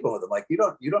they're sleeping with them. Like, you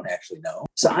don't actually know.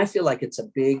 So I feel like it's a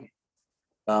big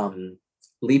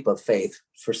leap of faith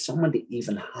for someone to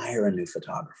even hire a new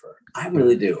photographer. I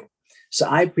really do. So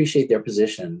I appreciate their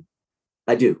position.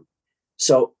 I do.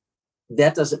 So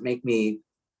that doesn't make me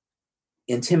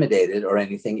intimidated or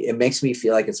anything. It makes me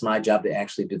feel like it's my job to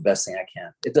actually do the best thing I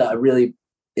can. It really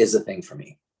is a thing for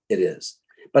me. It is.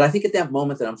 But I think at that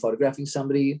moment that I'm photographing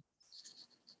somebody,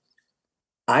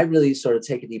 I really sort of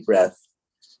take a deep breath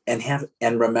and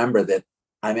remember that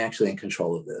I'm actually in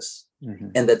control of this,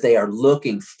 and that they are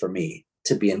looking for me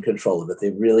to be in control of it.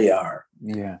 They really are.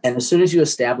 Yeah. And as soon as you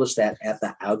establish that at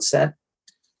the outset,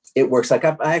 it works. Like,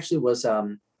 I actually was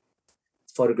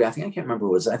photographing, I can't remember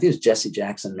who it was. I think it was Jesse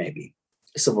Jackson, maybe,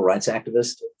 a civil rights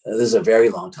activist. This is a very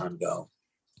long time ago.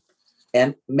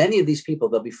 And many of these people,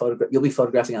 you'll be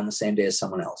photographing on the same day as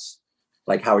someone else.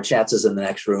 Like Howard Schatz is in the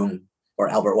next room, or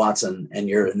Albert Watson, and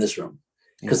you're in this room,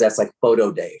 because that's like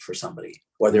photo day for somebody,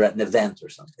 or they're at an event or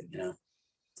something, you know.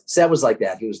 So that was like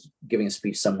that. He was giving a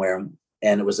speech somewhere,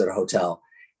 and it was at a hotel.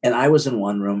 And I was in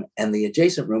one room, and the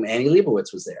adjacent room, Annie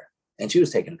Leibovitz was there, and she was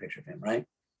taking a picture of him, right?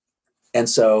 And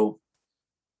so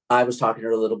I was talking to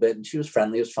her a little bit, and she was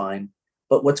friendly, it was fine.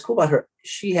 But what's cool about her,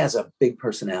 she has a big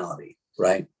personality,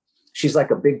 right? She's like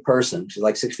a big person. She's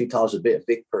like 6 feet tall, she's a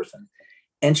big person.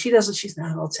 And she's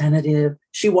not all tentative.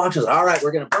 She walks us, all right,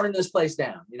 we're going to burn this place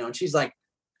down, you know, and she's like,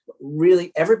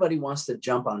 really, everybody wants to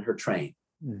jump on her train.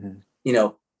 Mm-hmm. You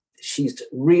know, she's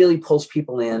really pulls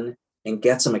people in and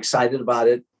gets them excited about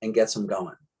it and gets them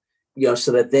going, you know,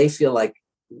 so that they feel like,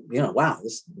 you know, wow,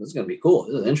 this is going to be cool.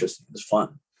 This is interesting. This is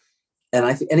fun. And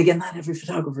and again, not every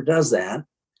photographer does that.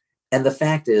 And the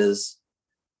fact is,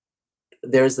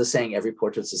 there's the saying, every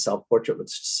portrait's a self-portrait, which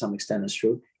to some extent is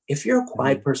true. If you're a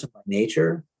quiet person by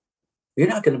nature, you're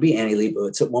not going to be Annie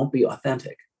Leibovitz. It won't be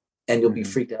authentic. And you'll be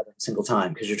freaked out every single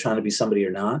time because you're trying to be somebody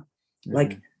you're not. Mm-hmm.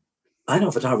 Like, I know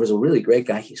a photographer's a really great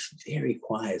guy. He's very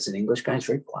quiet. He's an English guy. He's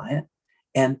very quiet.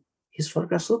 And his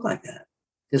photographs look like that.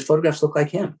 His photographs look like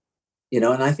him, you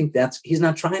know, and I think he's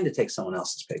not trying to take someone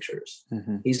else's pictures.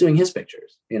 Mm-hmm. He's doing his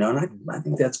pictures, you know, and I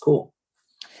think that's cool.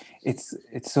 It's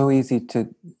so easy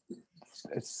to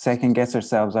second guess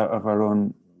ourselves out of our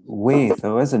own way,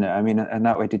 though, isn't it? I mean, in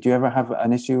that way, did you ever have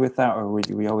an issue with that, or were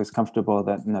you always comfortable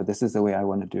that, no, this is the way I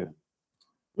want to do it?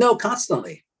 No,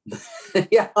 constantly.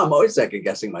 Yeah, I'm always second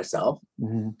guessing myself.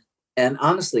 Mm-hmm. And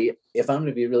honestly, if I'm going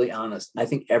to be really honest, I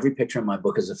think every picture in my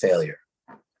book is a failure.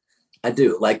 I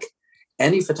do. Like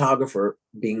any photographer,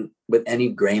 being with any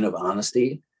grain of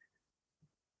honesty,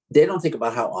 they don't think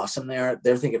about how awesome they are.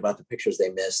 They're thinking about the pictures they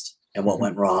missed and what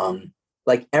went wrong.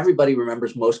 Like everybody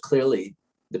remembers most clearly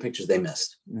the pictures they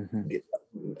missed,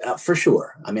 for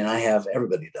sure. I mean,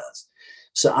 everybody does.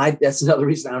 So that's another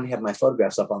reason I don't have my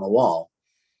photographs up on the wall,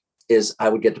 is I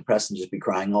would get depressed and just be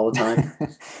crying all the time.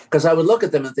 Because I would look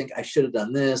at them and think, I should have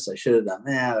done this. I should have done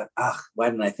that. Why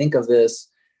didn't I think of this?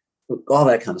 All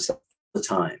that kind of stuff all the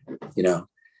time, you know?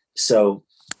 So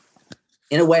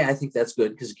in a way, I think that's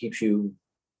good because it keeps you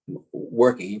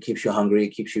working. It keeps you hungry. It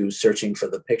keeps you searching for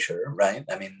the picture, right?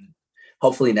 I mean,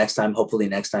 hopefully next time,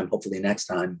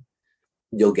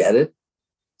 you'll get it.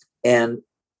 And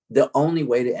the only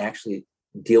way to actually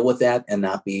deal with that and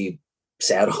not be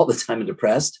sad all the time and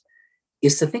depressed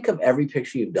is to think of every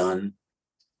picture you've done.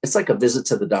 It's like a visit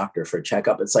to the doctor for a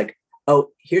checkup. It's like, oh,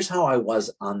 here's how I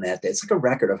was on that day. It's like a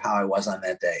record of how I was on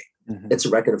that day. Mm-hmm. It's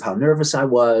a record of how nervous I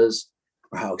was,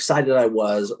 or how excited I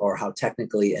was, or how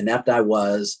technically inept I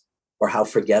was, or how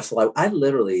forgetful I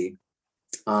literally,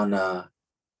 on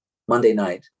Monday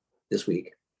night this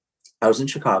week, I was in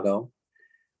Chicago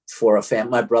for a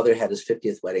family. My brother had his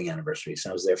 50th wedding anniversary, so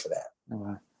I was there for that. Oh,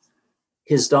 wow.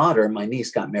 His daughter, my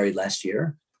niece, got married last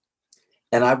year,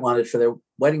 and I wanted for their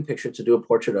wedding picture to do a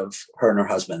portrait of her and her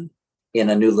husband in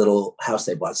a new little house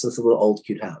they bought. So it's a little old,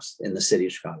 cute house in the city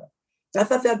of Chicago. I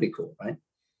thought that'd be cool, right?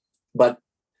 But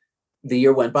the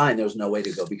year went by and there was no way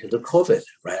to go because of COVID,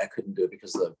 right? I couldn't do it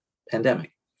because of the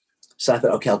pandemic. So I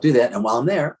thought, okay, I'll do that. And while I'm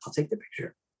there, I'll take the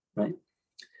picture, right?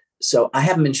 So I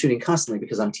haven't been shooting constantly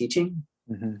because I'm teaching.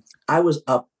 Mm-hmm. I was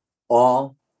up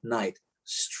all night,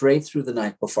 straight through the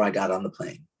night before I got on the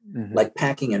plane, like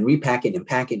packing and repacking and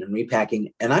packing and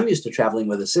repacking. And I'm used to traveling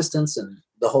with assistants and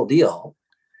the whole deal.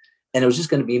 And it was just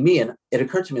going to be me. And it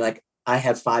occurred to me, like, I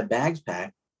had 5 bags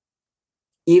packed.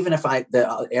 Even if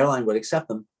the airline would accept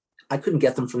them, I couldn't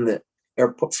get them from the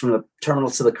airport, from the terminal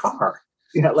to the car.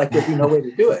 You know, like there'd be no way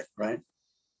to do it, right?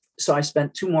 So I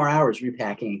spent 2 more hours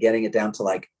repacking and getting it down to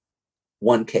like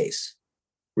 1 case,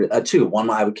 2.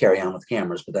 One I would carry on with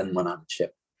cameras, but then one I would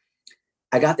ship.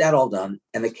 I got that all done,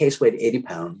 and the case weighed 80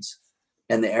 pounds,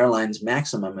 and the airline's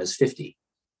maximum is 50.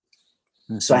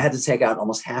 Mm-hmm. So I had to take out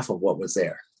almost half of what was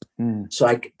there. Mm. So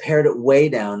I pared it way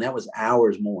down. That was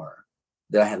hours more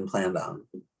that I hadn't planned on.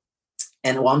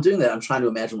 And while I'm doing that, I'm trying to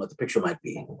imagine what the picture might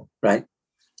be, right?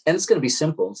 And it's going to be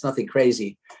simple. It's nothing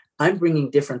crazy. I'm bringing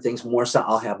different things more, so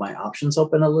I'll have my options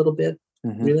open a little bit,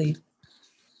 really.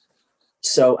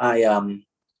 So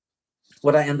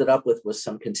what I ended up with was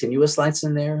some continuous lights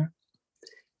in there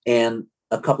and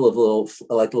a couple of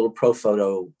little pro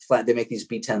photo flat. They make these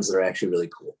B10s that are actually really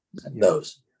cool. Yeah.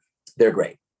 Those, they're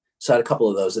great. So I had a couple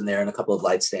of those in there and a couple of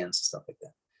light stands and stuff like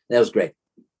that. That was great.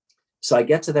 So I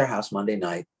get to their house Monday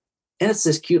night, and it's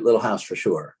this cute little house for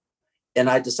sure. And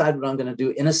I decided what I'm going to do.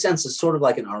 In a sense, it's sort of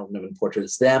like an Arnold Newman portrait.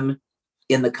 It's them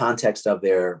in the context of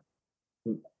their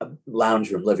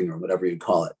lounge room, living room, whatever you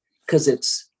call it.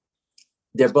 Because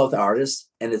they're both artists,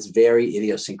 and it's very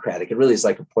idiosyncratic. It really is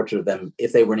like a portrait of them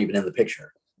if they weren't even in the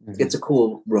picture. Mm-hmm. It's a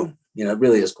cool room. It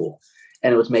really is cool.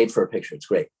 And it was made for a picture. It's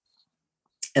great.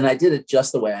 And I did it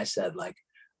just the way I said. Like,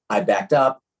 I backed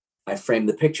up, I framed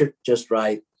the picture just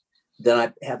right. Then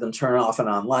I had them turn off and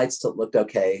on lights till it looked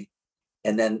okay.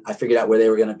 And then I figured out where they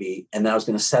were going to be. And then I was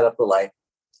going to set up the light.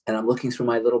 And I'm looking through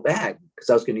my little bag because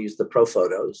I was going to use the Pro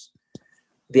Photos.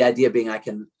 The idea being I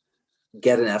can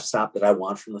get an f-stop that I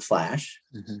want from the flash.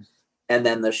 And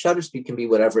then the shutter speed can be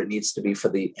whatever it needs to be for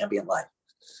the ambient light.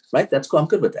 Right? That's cool. I'm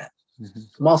good with that.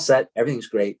 I'm all set. Everything's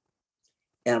great.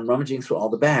 And I'm rummaging through all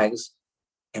the bags.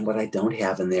 And what I don't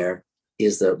have in there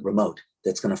is the remote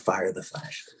that's going to fire the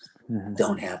flash.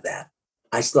 Don't have that.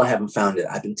 I still haven't found it.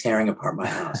 I've been tearing apart my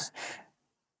house.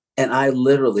 And I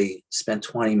literally spent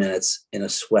 20 minutes in a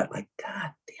sweat. Like,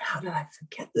 God, how did I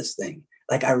forget this thing?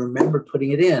 Like, I remembered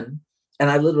putting it in, and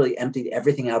I literally emptied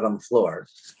everything out on the floor,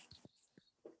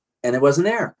 and it wasn't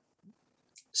there.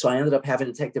 So I ended up having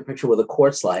to take the picture with a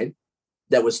quartz light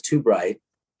that was too bright,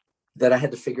 that I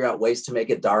had to figure out ways to make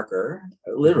it darker.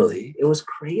 Literally, it was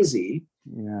crazy.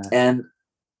 Yeah. And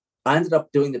I ended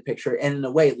up doing the picture, and in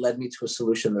a way, it led me to a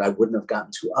solution that I wouldn't have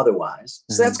gotten to otherwise.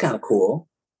 So that's kind of cool.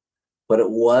 But it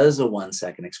was a 1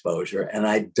 second exposure, and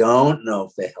I don't know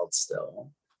if they held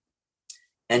still.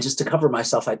 And just to cover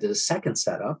myself, I did a second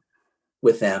setup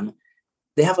with them.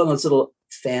 They have one of those little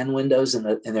fan windows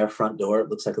in their front door. It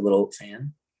looks like a little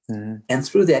fan. And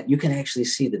through that, you can actually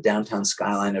see the downtown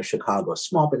skyline of Chicago.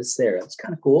 Small, but it's there. It's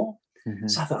kind of cool.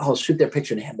 So I thought, I'll shoot their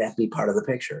picture and have that be part of the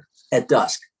picture at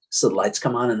dusk. So the lights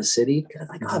come on in the city. I'm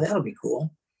like, oh, that'll be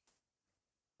cool.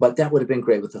 But that would have been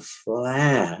great with the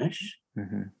flash,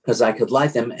 because I could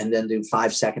light them and then do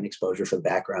 5 second exposure for the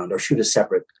background or shoot a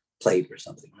separate plate or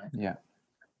something. Right? Yeah.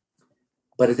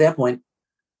 But at that point,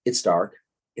 it's dark.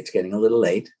 It's getting a little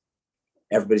late.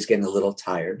 Everybody's getting a little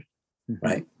tired,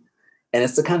 right? And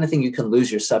it's the kind of thing you can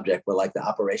lose your subject where, like, the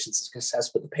operation's success,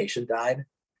 but the patient died.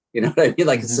 You know what I mean?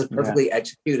 Like, it's a perfectly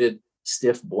executed,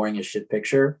 stiff, boring as shit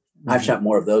picture. I've shot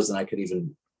more of those than I could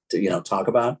even, talk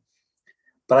about.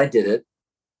 But I did it.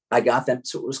 I got them,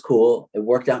 so it was cool. It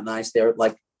worked out nice. They're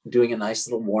like doing a nice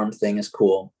little warm thing is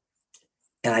cool.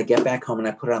 And I get back home and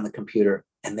I put it on the computer,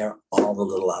 and they're all a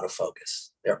little out of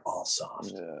focus. They're all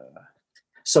soft.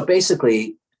 So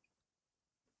basically,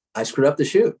 I screwed up the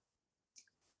shoot.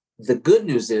 The good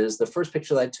news is the first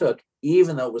picture that I took,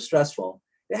 even though it was stressful,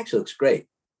 it actually looks great.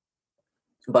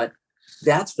 But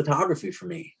that's photography for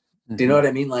me. Do you know what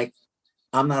I mean? Like,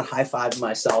 I'm not high-fiving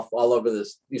myself all over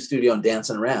this studio and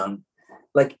dancing around.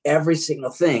 Like, every single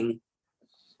thing,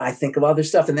 I think of other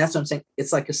stuff. And that's what I'm saying.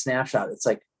 It's like a snapshot. It's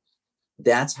like,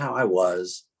 that's how I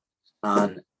was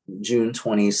on June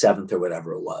 27th or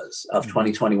whatever it was of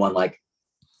 2021. Like,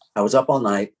 I was up all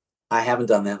night. I haven't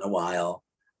done that in a while.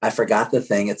 I forgot the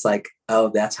thing. It's like, oh,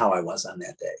 that's how I was on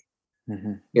that day.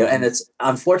 And it's,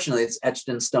 unfortunately, it's etched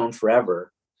in stone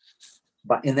forever.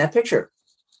 But in that picture,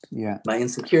 my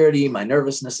insecurity, my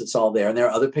nervousness, it's all there. And there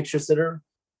are other pictures that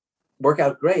work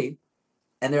out great.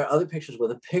 And there are other pictures where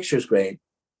the picture's great,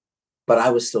 but I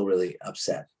was still really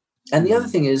upset. And the other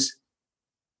thing is,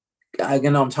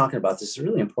 again, I'm talking about this, is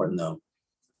really important though.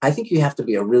 I think you have to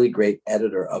be a really great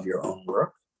editor of your own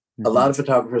work. A lot of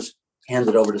photographers hand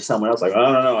it over to someone else. Like,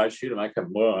 I don't know, I shoot them. I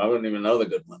wouldn't even know the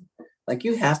good one. Like,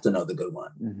 you have to know the good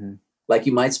one. Like,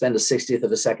 you might spend a 60th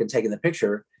of a second taking the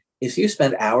picture. If you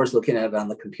spend hours looking at it on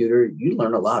the computer, you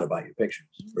learn a lot about your pictures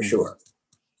for sure.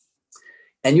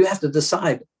 And you have to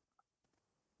decide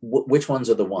which ones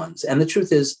are the ones. And the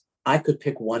truth is, I could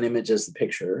pick one image as the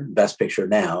picture, best picture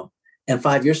now, and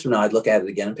 5 years from now, I'd look at it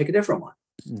again and pick a different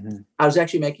one. I was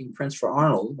actually making prints for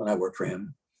Arnold when I worked for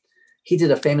him. He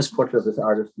did a famous portrait of this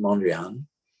artist, Mondrian,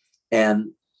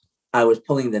 and I was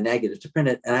pulling the negative to print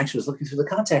it, and I actually was looking through the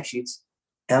contact sheets,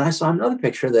 and I saw another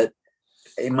picture that,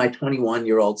 in my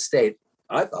 21-year-old state,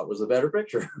 I thought was a better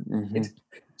picture.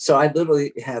 So I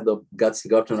literally had the guts to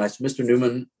go up to him and I said, Mr.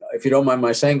 Newman, if you don't mind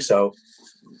my saying so,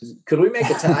 could we make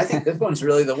it? I think this one's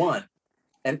really the one.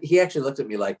 And he actually looked at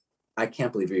me like, I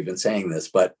can't believe you're even saying this.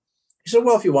 But he said,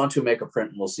 well, if you want to make a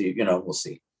print, and we'll see, we'll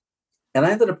see. And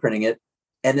I ended up printing it.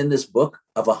 And in this book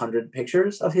of 100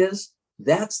 pictures of his,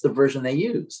 that's the version they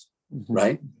used,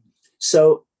 right?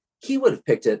 So he would have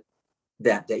picked it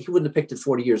that day. He wouldn't have picked it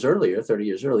 40 years earlier, 30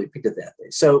 years earlier, picked it that day.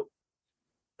 So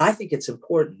I think it's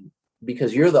important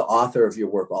because you're the author of your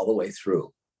work all the way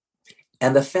through.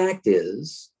 And the fact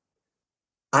is,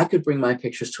 I could bring my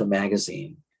pictures to a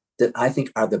magazine that I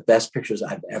think are the best pictures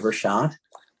I've ever shot.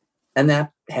 And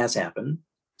that has happened.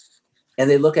 And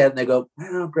they look at it and they go,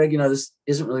 well, Greg, this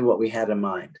isn't really what we had in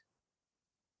mind.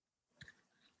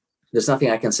 There's nothing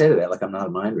I can say to that. Like, I'm not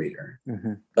a mind reader.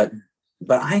 But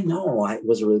I know it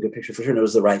was a really good picture for sure. And it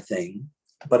was the right thing,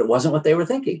 but it wasn't what they were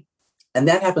thinking. And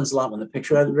that happens a lot when the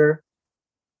picture editor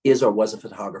is or was a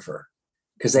photographer,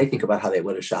 because they think about how they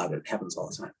would have shot it. It happens all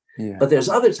the time. Yeah. But there's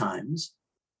other times,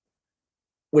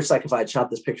 which like if I had shot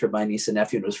this picture of my niece and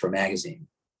nephew and it was for a magazine,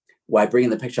 where I bring in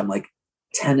the picture, I'm like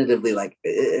tentatively like,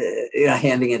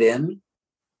 handing it in.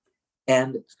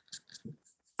 And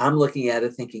I'm looking at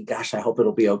it thinking, gosh, I hope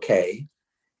it'll be okay.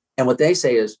 And what they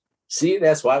say is, see,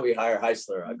 that's why we hire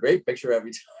Heisler. A great picture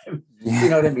every time. Yeah. You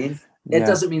know what I mean? Yeah. It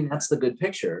doesn't mean that's the good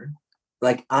picture.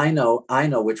 Like I know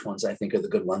which ones I think are the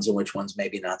good ones and which ones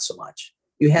maybe not so much.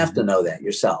 You have to know that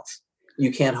yourself.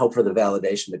 You can't hope for the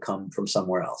validation to come from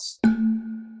somewhere else.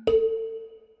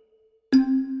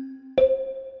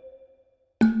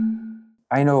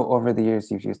 I know over the years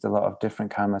you've used a lot of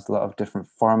different cameras, a lot of different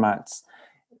formats.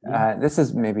 This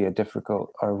is maybe a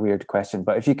difficult or weird question,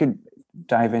 but if you could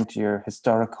dive into your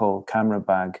historical camera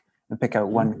bag and pick out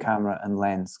one camera and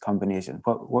lens combination,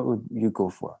 what would you go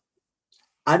for?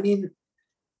 I mean,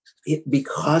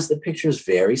 because the pictures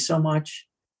vary so much,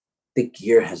 the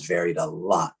gear has varied a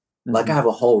lot. Like I have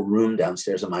a whole room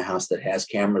downstairs in my house that has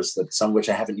cameras, that some of which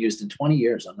I haven't used in 20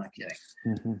 years. I'm not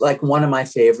kidding. Like one of my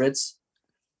favorites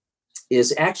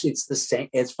is actually, it's the same.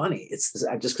 It's funny. It's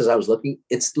just because I was looking,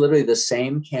 it's literally the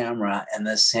same camera and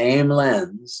the same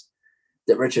lens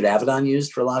that Richard Avedon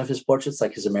used for a lot of his portraits,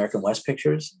 like his American West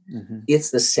pictures.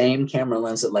 It's the same camera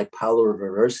lens that like Paolo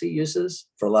Roversi uses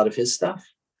for a lot of his stuff.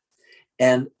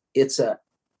 And it's a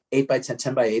 8x10,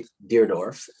 10x8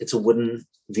 Deardorff. It's a wooden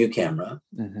view camera,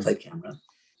 plate camera.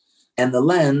 And the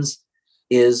lens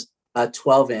is a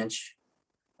 12-inch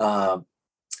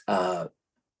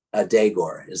a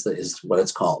Dagor is what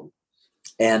it's called.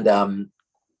 And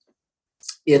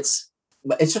it's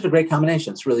such a great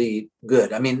combination. It's really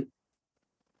good. I mean,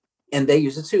 and they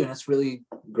use it too, and it's really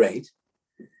great.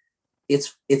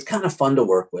 It's kind of fun to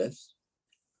work with.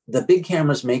 The big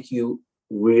cameras make you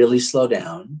really slow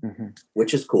down,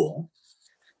 which is cool.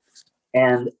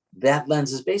 And that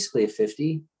lens is basically a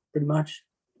 50, pretty much,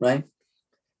 right?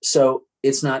 So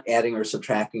it's not adding or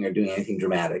subtracting or doing anything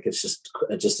dramatic. It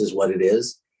just is what it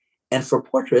is. And for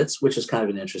portraits, which is kind of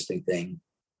an interesting thing,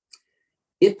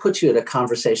 it puts you at a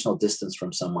conversational distance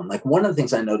from someone. Like one of the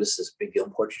things I noticed is a big deal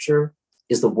in portraiture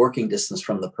is the working distance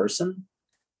from the person,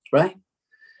 right?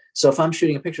 So if I'm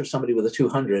shooting a picture of somebody with a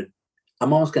 200,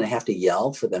 I'm almost going to have to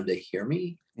yell for them to hear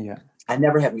me. Yeah. I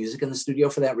never have music in the studio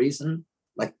for that reason.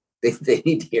 Like they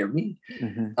need to hear me.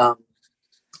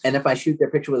 And if I shoot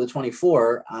their picture with a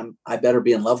 24, I better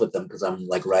be in love with them because I'm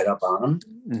like right up on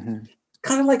them.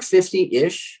 Kind of like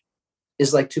 50-ish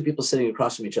is like two people sitting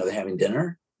across from each other having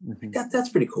dinner. That's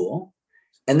pretty cool.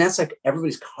 And that's like,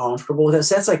 everybody's comfortable with this.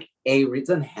 That's like it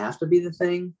doesn't have to be the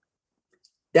thing.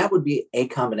 That would be a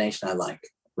combination I like,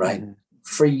 right?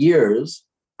 For years,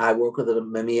 I worked with a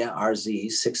Mamiya RZ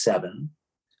 6.7.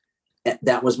 And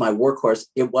that was my workhorse.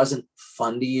 It wasn't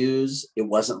fun to use. It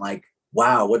wasn't like,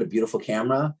 wow, what a beautiful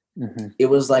camera. It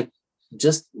was like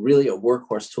just really a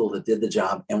workhorse tool that did the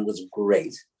job and was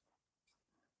great.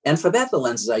 And for that, the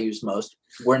lenses I used most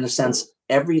were, in a sense,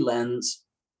 every lens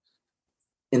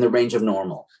in the range of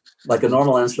normal. Like a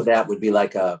normal lens for that would be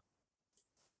like a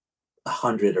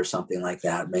 100 or something like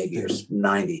that, maybe, or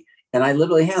 90. And I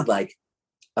literally had like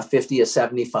a 50, a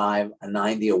 75, a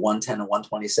 90, a 110, a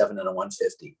 127, and a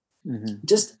 150.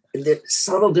 Just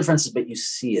subtle differences, but you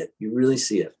see it. You really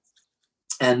see it.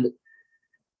 And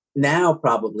now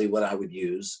probably what I would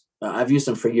use, I've used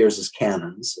them for years as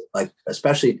Canons, like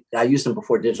especially I used them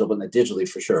before digital, but not digitally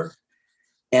for sure.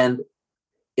 And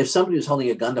if somebody was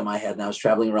holding a gun to my head and I was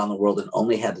traveling around the world and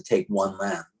only had to take one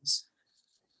lens,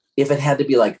 if it had to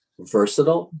be like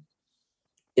versatile,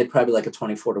 it'd probably be like a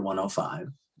 24 to 105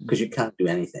 because you can't do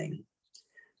anything.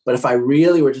 But if I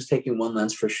really were just taking one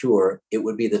lens for sure, it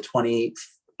would be the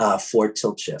 24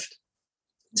 tilt shift.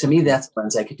 To me, that's a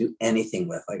lens I could do anything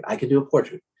with. Like I could do a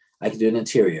portrait, I could do an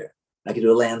interior, I could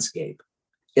do a landscape.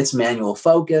 It's manual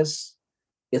focus.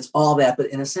 It's all that. But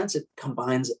in a sense, it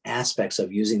combines aspects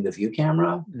of using the view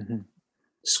camera,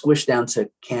 squished down to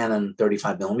Canon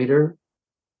 35 millimeter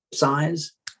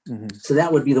size. So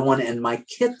that would be the one. And my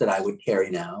kit that I would carry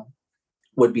now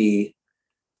would be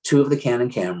 2 of the Canon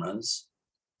cameras,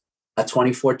 a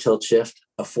 24 tilt shift,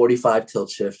 a 45 tilt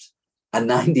shift, a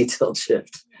 90 tilt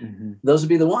shift. Those would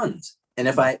be the ones. And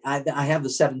if I have the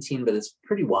 17, but it's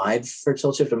pretty wide for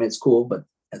tilt shift. I mean, it's cool, but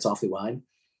it's awfully wide.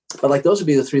 But like those would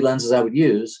be the 3 lenses I would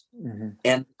use,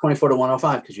 and 24 to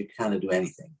 105 because you can kind of do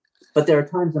anything. But there are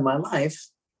times in my life,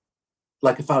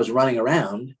 like if I was running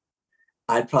around,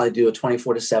 I'd probably do a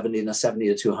 24 to 70 and a 70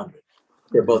 to 200.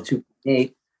 They're both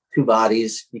 2.8, 2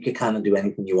 bodies. You could kind of do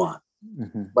anything you want.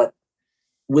 But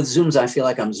with zooms, I feel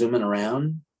like I'm zooming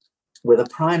around. with a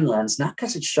prime lens, not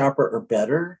because it's sharper or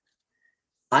better.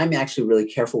 I'm actually really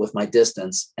careful with my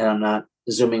distance, and I'm not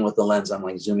zooming with the lens. I'm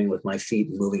like zooming with my feet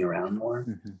and moving around more.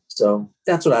 So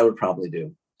that's what I would probably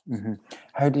do.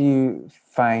 How do you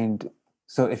find,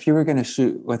 so if you were going to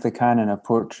shoot with a Canon a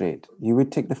portrait, you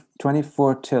would take the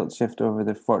 24 tilt shift over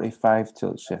the 45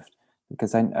 tilt shift?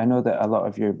 Because I know that a lot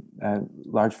of your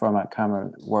large format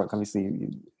camera work, obviously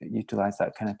you utilize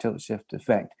that kind of tilt shift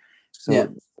effect.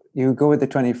 So you go with the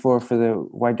 24 for the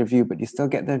wider view, but you still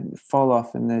get the fall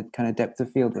off in the kind of depth of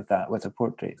field with that, with a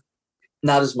portrait.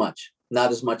 Not as much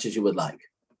as you would like,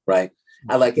 right?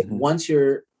 I like it once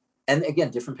you're, and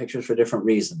again, different pictures for different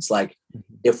reasons. Like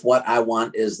if what I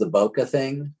want is the bokeh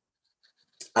thing,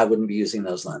 I wouldn't be using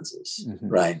those lenses,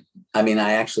 right? I mean,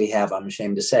 I actually have, I'm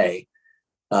ashamed to say,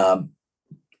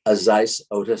 a Zeiss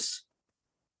Otis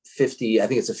 50, I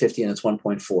think it's a 50 and it's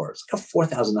 1.4. It's like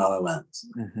a $4,000 lens.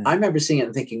 I remember seeing it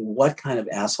and thinking, what kind of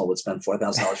asshole would spend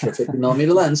 $4,000 for a 50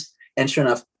 millimeter lens? And sure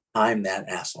enough, I'm that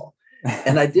asshole.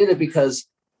 And I did it because,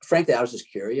 frankly, I was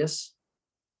just curious.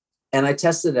 And I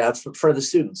tested it out for the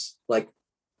students. Like,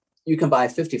 you can buy a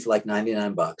 50 for like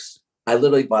 $99. I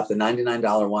literally bought the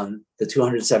 $99 one, the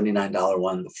 $279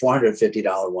 one, the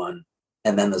 $450 one,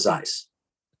 and then the Zeiss,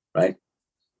 right?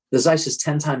 The Zeiss is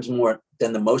 10 times more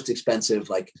than the most expensive,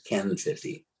 like Canon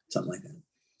 50, something like that.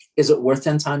 Is it worth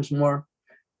 10 times more?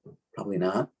 Probably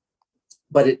not.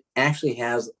 But it actually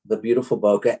has the beautiful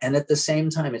bokeh. And at the same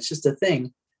time, it's just a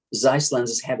thing. Zeiss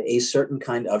lenses have a certain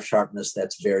kind of sharpness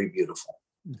that's very beautiful.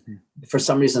 For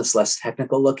some reason, it's less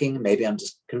technical looking. Maybe I'm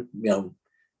just,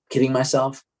 kidding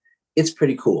myself. It's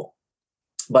pretty cool.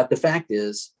 But the fact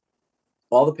is,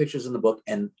 all the pictures in the book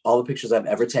and all the pictures I've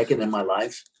ever taken in my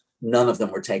life, none of them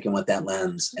were taken with that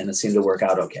lens, and it seemed to work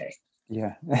out okay.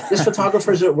 Yeah. Just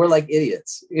photographers we're like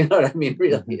idiots. You know what I mean?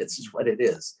 Really, it's just what it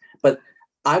is. But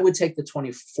I would take the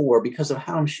 24 because of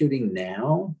how I'm shooting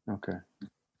now. Okay.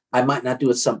 I might not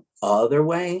do it some other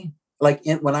way. Like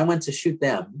when I went to shoot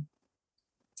them,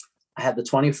 I had the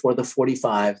 24, the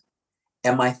 45,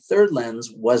 and my third lens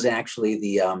was actually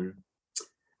the,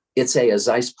 it's a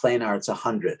Zeiss Planar, it's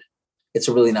 100. It's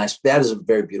a really nice, that is a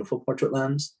very beautiful portrait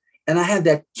lens. And I had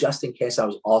that just in case I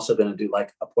was also going to do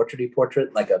like a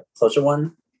portrait, like a closer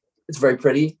one. It's very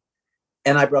pretty.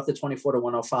 And I brought the 24 to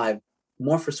 105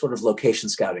 more for sort of location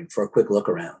scouting, for a quick look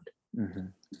around.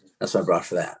 That's what I brought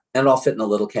for that. And it all fit in a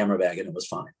little camera bag and it was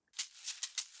fine.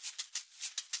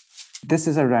 This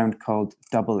is a round called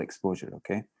double exposure,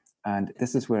 okay? And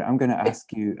this is where I'm going to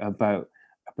ask you about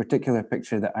a particular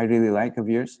picture that I really like of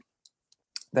yours.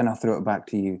 Then I'll throw it back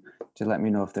to you to let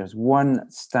me know if there's one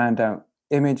standout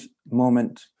image,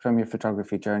 moment from your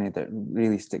photography journey that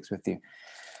really sticks with you.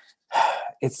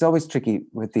 It's always tricky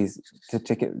with these to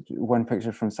take it one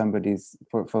picture from somebody's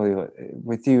portfolio.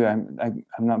 With you, I'm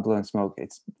not blowing smoke.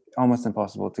 It's almost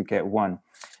impossible to get one.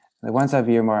 The ones I've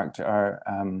earmarked are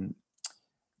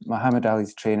Muhammad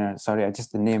Ali's trainer. Sorry,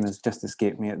 the name has just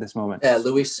escaped me at this moment.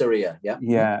 Luis Soria, yeah.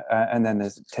 Yeah, and then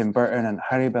there's Tim Burton and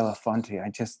Harry Belafonte. I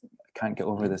just can't get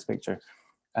over this picture.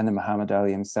 And then Muhammad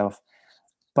Ali himself.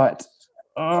 But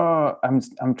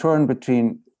I'm torn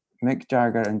between Mick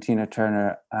Jagger and Tina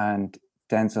Turner and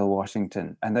Denzel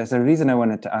Washington. And there's a reason I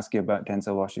wanted to ask you about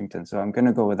Denzel Washington. So I'm going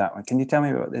to go with that one. Can you tell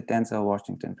me about the Denzel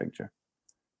Washington picture?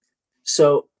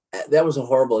 So that was a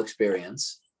horrible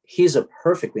experience. He's a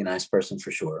perfectly nice person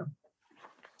for sure.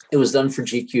 It was done for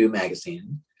GQ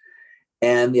magazine.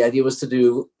 And the idea was to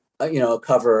do, a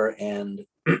cover and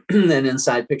an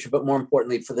inside picture. But more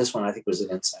importantly, for this one, I think it was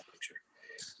an inside picture.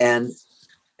 And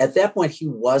at that point, he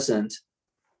wasn't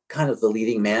kind of the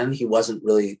leading man. He wasn't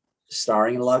really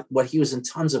starring in a lot. He was in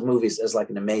tons of movies as like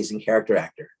an amazing character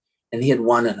actor. And he had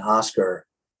won an Oscar.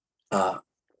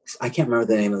 I can't remember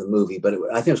the name of the movie, but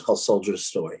I think it was called Soldier's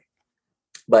Story.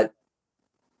 But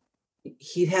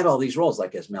he'd had all these roles,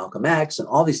 like as Malcolm X and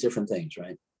all these different things,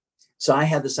 right? So I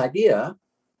had this idea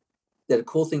that a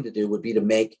cool thing to do would be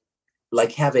to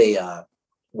have a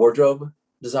wardrobe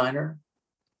designer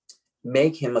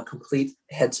make him a complete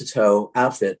head to toe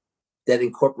outfit that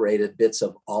incorporated bits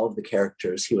of all of the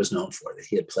characters he was known for, that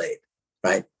he had played,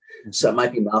 right? So it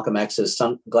might be Malcolm X's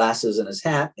sunglasses and his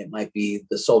hat. It might be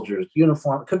the soldier's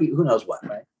uniform. It could be who knows what,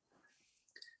 right?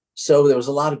 So there was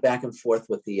a lot of back and forth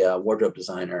with the wardrobe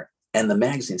designer, and the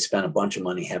magazine spent a bunch of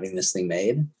money having this thing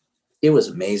made. It was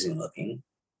amazing looking.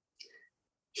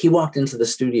 He walked into the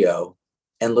studio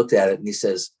and looked at it and he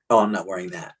says, "Oh, I'm not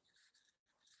wearing that."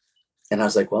 And I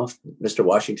was like, "Well, Mr.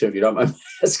 Washington, if you don't mind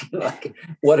asking, like,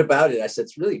 what about it?" I said,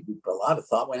 "It's really a lot of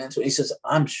thought went into it." He says,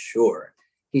 "I'm sure."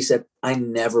 He said, "I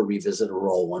never revisit a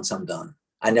role once I'm done.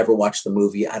 I never watch the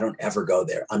movie. I don't ever go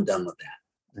there. I'm done with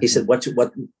that." He said, what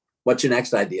what's your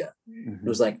next idea? Mm-hmm. It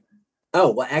was like,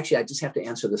 oh, well, actually, I just have to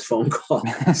answer this phone call.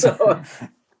 So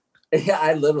yeah,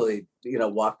 I literally,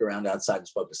 walked around outside and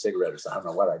smoked a cigarette or something. I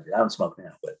don't know what I did. I don't smoke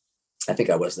now, but I think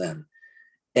I was then.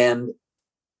 And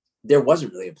there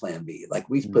wasn't really a plan B. Like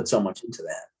we put so much into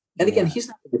that. And again, he's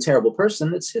not a terrible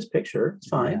person. It's his picture. It's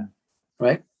fine. Yeah.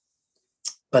 Right.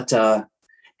 But,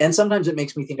 and sometimes it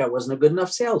makes me think I wasn't a good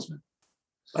enough salesman.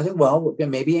 I think, well,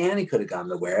 maybe Annie could have gotten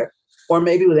to wear it. Or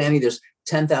maybe with Annie, there's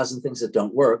 10,000 things that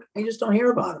don't work. And you just don't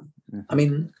hear about them. Mm-hmm. I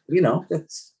mean,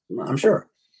 I'm sure.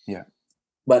 Yeah.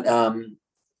 But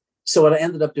so what I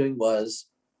ended up doing was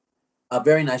a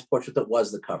very nice portrait that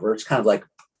was the cover. It's kind of like,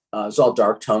 it's all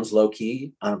dark tones, low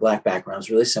key on a black background. It's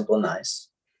really simple and nice.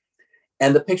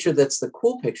 And the picture that's the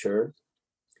cool picture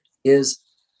is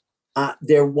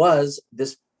there was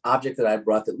this object that I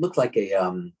brought that looked like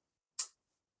a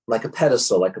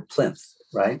pedestal, like a plinth,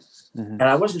 right? Mm-hmm. And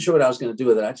I wasn't sure what I was going to do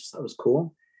with it. I just thought it was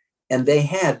cool. And they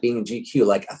had, being in GQ,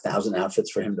 like 1,000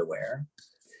 outfits for him to wear.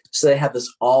 So they had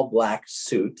this all black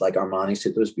suit, like Armani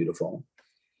suit that was beautiful.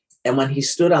 And when he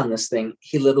stood on this thing,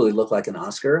 he literally looked like an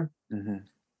Oscar. Mm-hmm.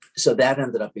 So that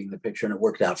ended up being the picture, and it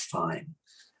worked out fine.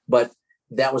 But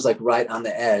that was like right on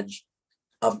the edge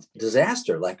of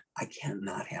disaster. Like, I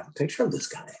cannot have a picture of this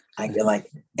guy.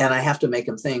 And I have to make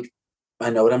him think I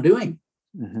know what I'm doing.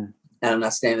 Mm-hmm. And I'm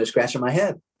not standing there scratching my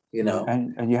head,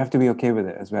 And you have to be okay with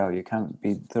it as well. You can't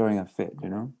be throwing a fit,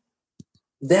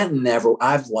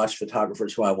 I've watched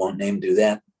photographers who I won't name do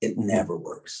that. It never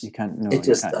works. You can't. No, it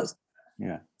just doesn't.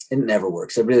 Yeah. It never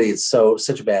works. It's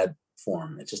such a bad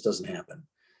form. It just doesn't happen.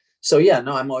 So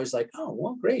I'm always like, oh,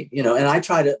 well, great. And I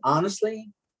try to,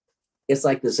 honestly, it's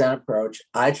like the Zen approach.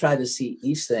 I try to see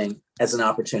each thing as an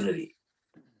opportunity.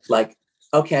 Like,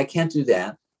 okay, I can't do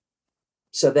that.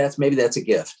 So maybe that's a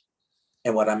gift.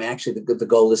 And what I'm actually, the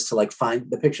goal is to like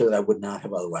find the picture that I would not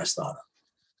have otherwise thought of.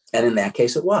 And in that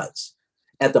case, it was.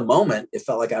 At the moment, it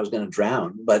felt like I was going to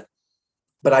drown, but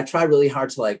I try really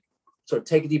hard to like sort of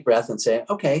take a deep breath and say,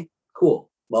 okay, cool.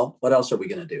 Well, what else are we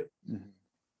going to do? Mm-hmm.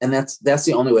 And that's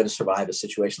the only way to survive a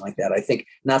situation like that. I think,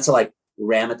 not to like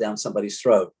ram it down somebody's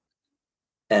throat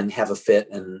and have a fit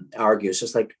and argue. It's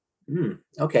just like,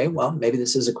 okay, well, maybe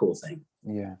this is a cool thing.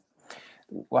 Yeah.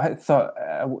 Well, I thought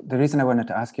the reason I wanted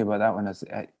to ask you about that one is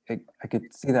I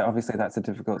could see that obviously that's a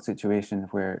difficult situation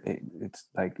where it's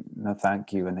like, no,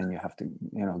 thank you. And then you have to,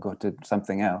 go to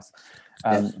something else.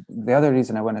 The other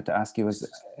reason I wanted to ask you was,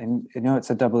 it's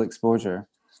a double exposure,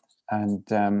 and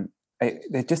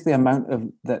just the amount of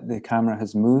that the camera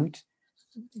has moved.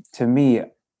 To me,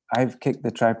 I've kicked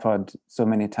the tripod so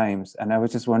many times, and I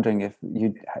was just wondering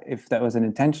if that was an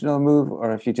intentional move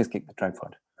or if you just kicked the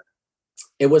tripod.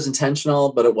 It was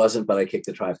intentional, but it wasn't. But I kicked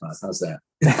the tripod. How's that?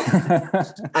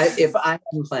 If I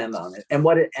hadn't planned on it, and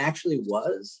what it actually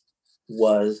was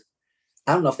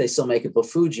I don't know if they still make it, but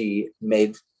Fuji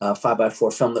made a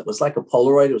 5x4 film that was like a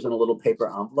Polaroid. It was in a little paper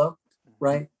envelope,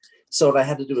 right? So what I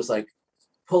had to do was like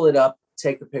pull it up,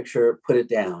 take the picture, put it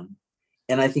down.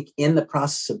 And I think in the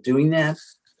process of doing that,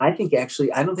 I don't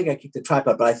think I kicked the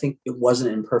tripod, but I think it was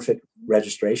an imperfect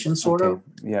registration, sort of.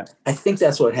 Yeah. I think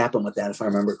that's what happened with that, if I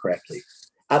remember correctly.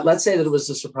 Let's say that it was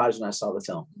a surprise when I saw the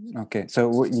film. Okay. So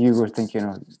what you were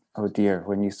thinking, oh dear,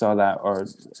 when you saw that, or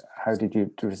how did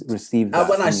you receive that?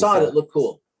 When I saw it, it looked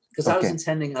cool because I was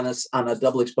intending on a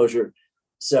double exposure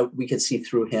so we could see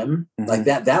through him. Mm-hmm. Like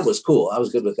that was cool. I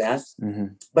was good with that. Mm-hmm.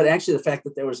 But actually the fact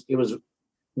that it was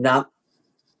not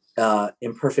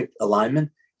imperfect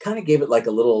alignment kind of gave it like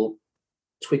a little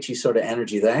twitchy sort of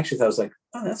energy that I actually thought was like,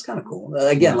 oh, that's kind of cool.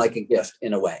 Again, like a gift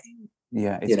in a way.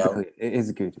 Yeah, it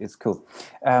is good. It's cool.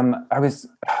 I'm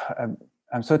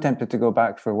so tempted to go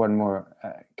back for one more.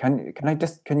 Can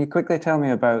you quickly tell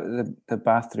me about the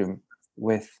bathroom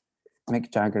with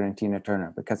Mick Jagger and Tina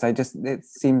Turner? Because it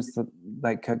seems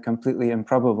like a completely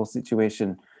improbable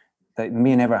situation that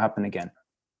may never happen again.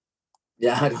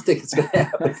 Yeah, I don't think it's going to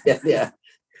happen. Yeah.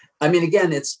 I mean,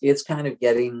 again, it's kind of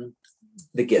getting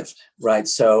the gift, right?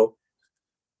 So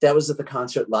that was at the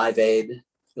concert Live Aid.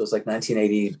 It was like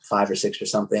 1985 or 6 or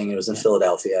something. It was in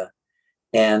Philadelphia.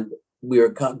 And we were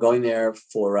going there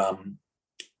for,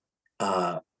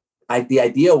 the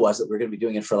idea was that we were going to be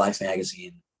doing it for Life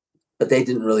magazine, but they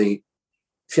didn't really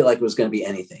feel like it was going to be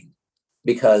anything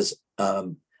because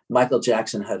Michael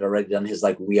Jackson had already done his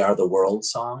like We Are the World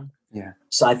song. Yeah.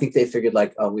 So I think they figured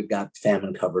like, oh, we've got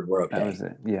Famine covered. We're okay. That was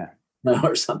it. Yeah.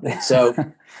 Or something. So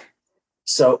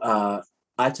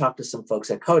I talked to some folks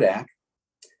at Kodak.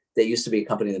 They used to be a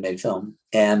company that made film,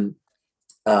 and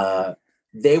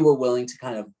they were willing to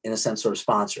kind of, in a sense, sort of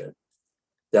sponsor it,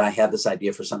 that I had this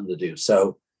idea for something to do.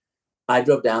 So I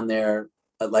drove down there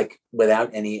like without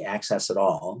any access at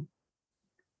all,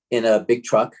 in a big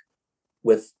truck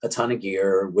with a ton of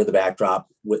gear, with a backdrop,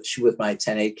 with my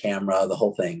 10.8 camera, the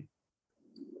whole thing,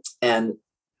 and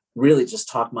really just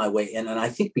talked my way in. And I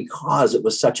think because it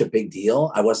was such a big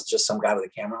deal, I wasn't just some guy with a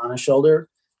camera on his shoulder.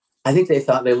 I think they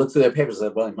thought, they looked through their papers and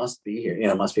said, well, he must be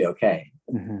here, must be okay.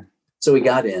 Mm-hmm. So we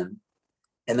got in,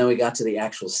 and then we got to the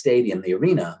actual stadium, the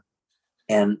arena,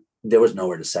 and there was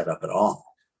nowhere to set up at all,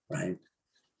 right?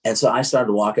 And so I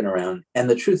started walking around. And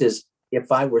the truth is,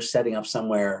 if I were setting up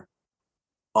somewhere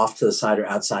off to the side or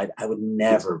outside, I would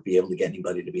never be able to get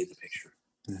anybody to be in the picture.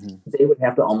 Mm-hmm. They would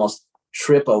have to almost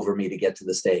trip over me to get to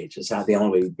the stage. It's how the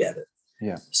only way you get it.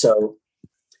 Yeah. So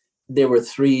there were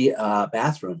 3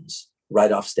 bathrooms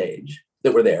right off stage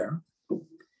that were there.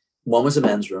 One was a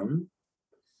men's room,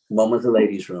 one was a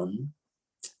ladies' room,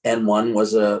 and one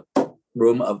was a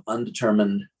room of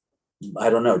undetermined, I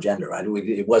don't know, gender.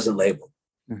 It wasn't labeled.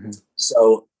 Mm-hmm.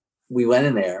 So we went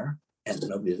in there, and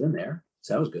nobody was in there.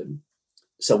 So that was good.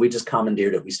 So we just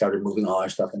commandeered it. We started moving all our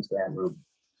stuff into that room.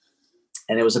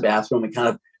 And it was a bathroom. We kind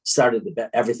of started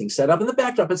everything set up. In the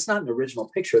backdrop, it's not an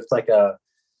original picture. It's like a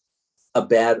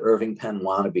bad Irving Penn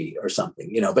wannabe or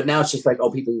something, But now it's just like,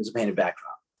 people use a painted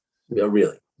backdrop.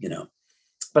 Really,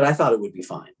 But I thought it would be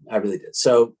fine. I really did.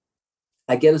 So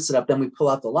I get it set up. Then we pull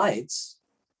out the lights,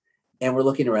 and we're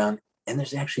looking around, and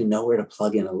there's actually nowhere to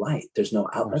plug in a light. There's no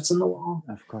outlets in the wall.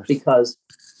 Of course. Because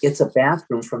it's a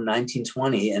bathroom from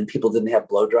 1920, and people didn't have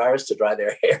blow dryers to dry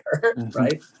their hair, mm-hmm.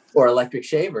 right? Or electric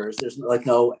shavers. There's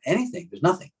no anything. There's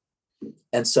nothing.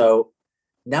 And so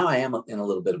now I am in a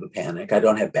little bit of a panic. I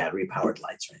don't have battery powered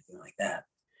lights or anything like that.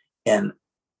 And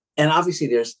obviously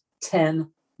there's 10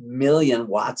 million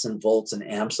watts and volts and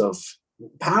amps of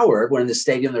power. We're in the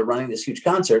stadium, they're running this huge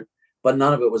concert, but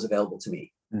none of it was available to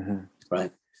me. Mm-hmm.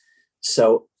 Right.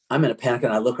 So I'm in a panic,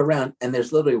 and I look around, and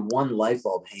there's literally one light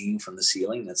bulb hanging from the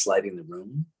ceiling that's lighting the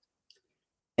room.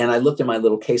 And I looked in my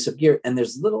little case of gear, and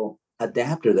there's a little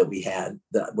adapter that we had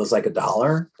that was like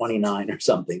 $1.29 or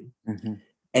something. Mm-hmm.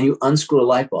 And you unscrew a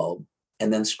light bulb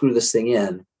and then screw this thing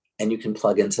in, and you can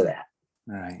plug into that.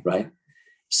 Right.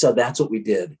 So that's what we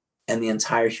did. And the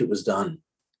entire shoot was done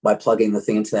by plugging the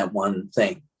thing into that one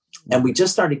thing. Mm-hmm. And we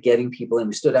just started getting people in.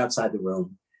 We stood outside the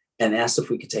room and asked if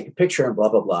we could take a picture and blah,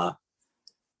 blah, blah.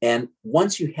 And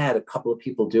once you had a couple of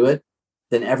people do it,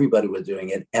 then everybody was doing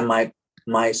it. And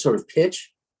my sort of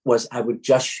pitch was I would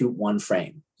just shoot one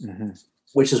frame, mm-hmm.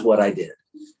 which is what I did.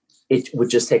 It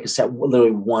would just take literally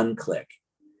one click.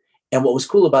 And what was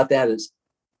cool about that is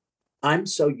I'm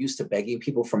so used to begging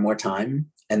people for more time,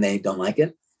 and they don't like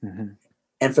it. Mm-hmm.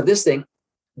 And for this thing,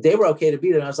 they were okay to be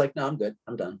there. And I was like, no, I'm good.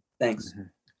 I'm done. Thanks. Mm-hmm.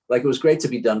 Like, it was great to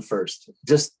be done first,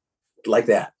 just like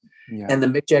that. Yeah. And the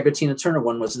Mick Jagger, Tina Turner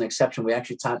one was an exception. We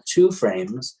actually taught 2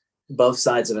 frames, both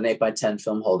sides of an 8x10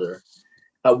 film holder.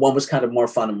 One was kind of more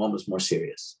fun and one was more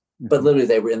serious. Mm-hmm. But literally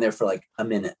they were in there for like a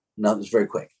minute. No, it was very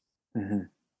quick. Mm-hmm.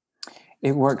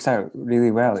 It works out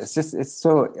really well. It's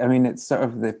sort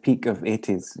of the peak of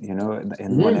 80s, in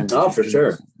mm-hmm. one industry. Oh, for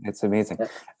sure. It's amazing.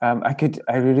 Yeah.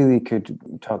 I really could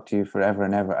talk to you forever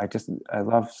and ever. I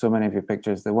love so many of your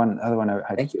pictures. The other one I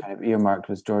had kind of earmarked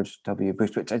was George W.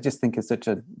 Bush, which I just think is such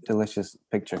a delicious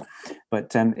picture.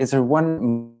 But is there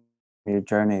one in your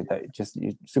journey that just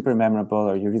you're super memorable,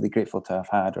 or you're really grateful to have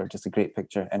had, or just a great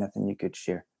picture, anything you could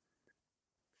share?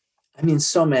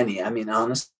 So many.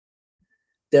 Honestly,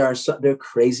 there are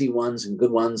crazy ones and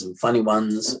good ones and funny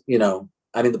ones,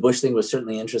 the Bush thing was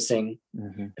certainly interesting.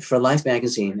 Mm-hmm. For Life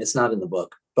magazine, it's not in the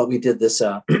book, but we did this,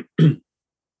 a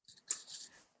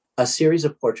series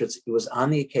of portraits. It was on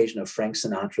the occasion of Frank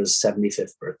Sinatra's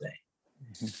 75th birthday.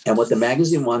 Mm-hmm. And what the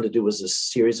magazine wanted to do was a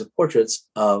series of portraits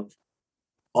of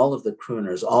all of the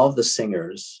crooners, all of the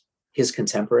singers, his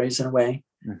contemporaries in a way,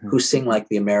 mm-hmm. who sing like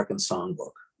the American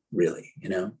songbook, really,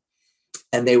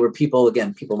 And they were people,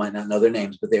 again, people might not know their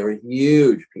names, but they were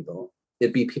huge people.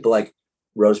 It'd be people like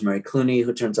Rosemary Clooney,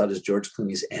 who turns out is George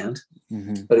Clooney's aunt.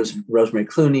 Mm-hmm. But it was Rosemary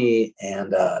Clooney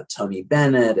and Tony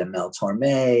Bennett and Mel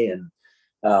Torme and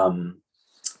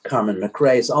Carmen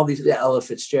McRae. So all these, Ella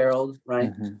Fitzgerald,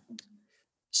 right? Mm-hmm.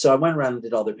 So I went around and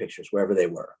did all their pictures wherever they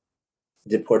were.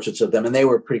 Did portraits of them, and they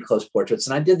were pretty close portraits.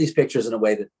 And I did these pictures in a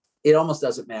way that it almost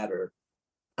doesn't matter.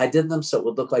 I did them so it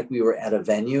would look like we were at a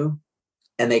venue,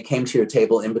 and they came to your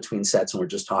table in between sets and were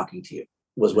just talking to you,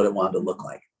 was what it wanted to look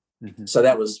like. Mm-hmm. So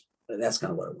that's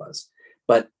kind of what it was.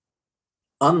 But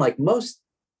unlike most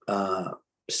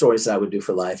stories that I would do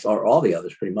for Life, or all the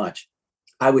others pretty much,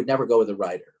 I would never go with a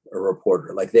writer or a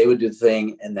reporter. Like, they would do the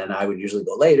thing, and then I would usually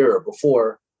go later or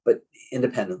before, but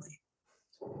independently.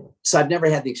 So I've never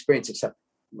had the experience, except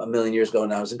a million years ago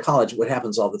when I was in college. What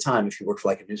happens all the time if you work for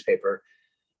like a newspaper,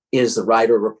 is the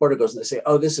writer or reporter goes and they say,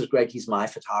 oh, this is Greg. He's my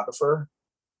photographer.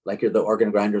 Like you're the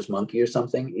organ grinder's monkey or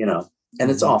something,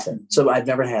 and it's awful. So I've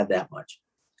never had that much.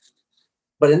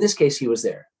 But in this case, he was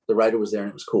there. The writer was there and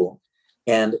it was cool.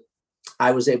 And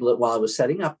I was able to, while I was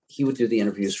setting up, he would do the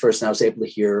interviews first and I was able to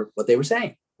hear what they were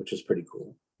saying, which was pretty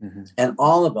cool. And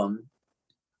all of them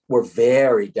were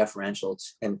very deferential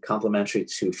and complimentary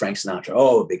to Frank Sinatra.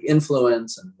 Oh, a big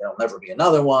influence and there'll never be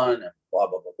another one and blah,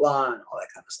 blah, blah, blah, and all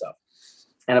that kind of stuff.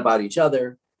 And about each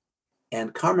other.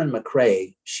 And Carmen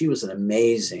McRae, she was an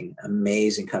amazing,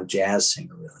 amazing kind of jazz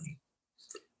singer,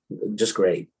 really. Just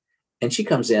great. And she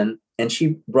comes in and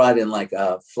she brought in like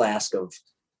a flask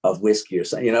of whiskey or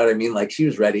something, you know what I mean? Like she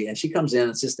was ready and she comes in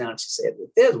and sits down and she said,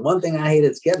 there's one thing I hate,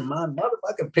 it's getting my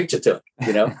motherfucking picture took,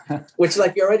 which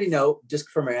like you already know, just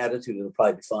from her attitude, it'll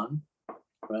probably be fun,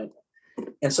 right?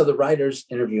 And so the writer's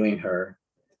interviewing her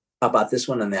about this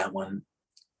one and that one.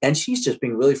 And she's just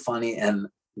being really funny and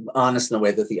honest in the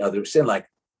way that the others said, like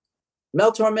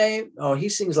Mel Torme, oh, he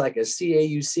sings like a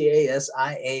Caucasian,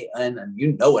 and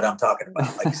you know what I'm talking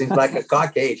about. Like he sings like a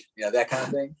Caucasian, that kind of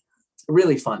thing.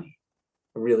 Really funny.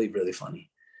 Really, really funny.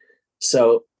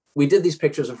 So we did these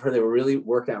pictures of her. They were really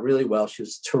working out really well. She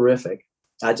was terrific.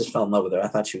 I just fell in love with her. I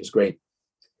thought she was great.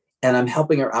 And I'm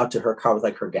helping her out to her car with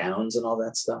like her gowns and all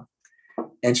that stuff.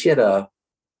 And she had a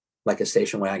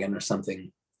station wagon or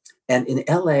something. And in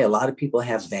LA, a lot of people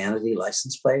have vanity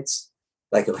license plates.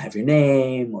 Like it'll have your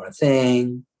name or a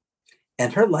thing.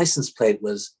 And her license plate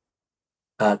was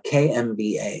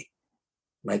KMBA,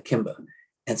 right? Kimba.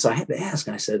 And so I had to ask,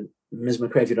 and I said, Ms.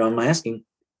 McRae, if you don't mind asking,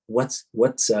 what's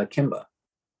Kimba?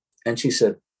 And she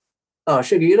said, oh,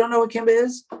 sugar, you don't know what Kimba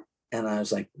is? And I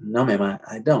was like, no, ma'am,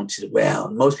 I don't. She said, well,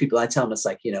 most people, I tell them it's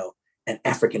like, an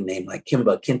African name like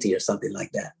Kimba Kinti or something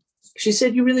like that. She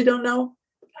said, you really don't know?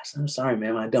 I said, I'm sorry,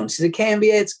 ma'am, I don't. She said,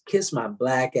 KMBA, it's kiss my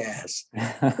black ass.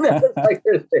 That was like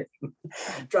her thing.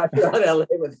 Dropped her out of LA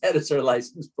with that as her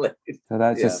license plate. So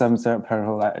that's just sums up her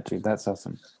whole attitude. That's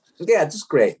awesome. Yeah, just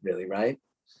great, really, right?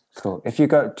 Cool. If you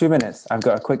got 2 minutes, I've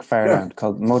got a quick fire round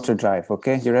called Motor Drive.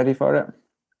 Okay, you ready for it?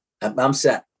 I'm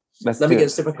set. Let me get a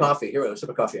sip of coffee. Here we go, a sip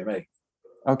of coffee. I'm ready.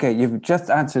 Okay, you've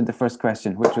just answered the first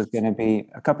question, which was going to be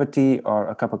a cup of tea or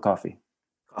a cup of coffee.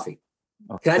 Coffee.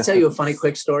 Okay. Can I tell you a funny,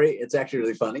 quick story? It's actually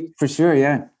really funny. For sure,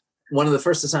 yeah. One of the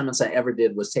first assignments I ever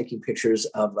did was taking pictures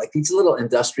of like these little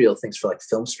industrial things for like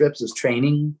film strips. It was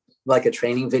training, like a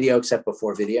training video, except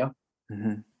before video.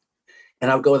 And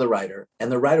I would go with a writer,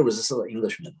 and the writer was this little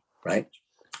Englishman, right?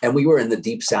 And we were in the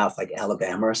deep South, like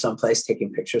Alabama or someplace,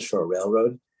 taking pictures for a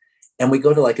railroad. And we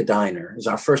go to like a diner. It was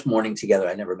our first morning together.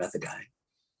 I never met the guy.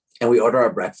 And we order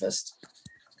our breakfast.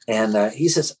 And he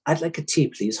says, I'd like a tea,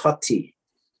 please, hot tea.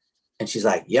 And she's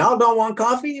like, y'all don't want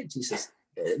coffee? And she says,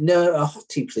 no, a hot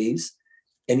tea, please.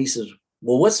 And he says,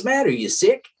 well, what's the matter? Are you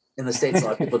sick? In the States, a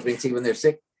lot of people drink tea when they're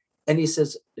sick. And he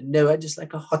says, no, I just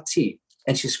like a hot tea.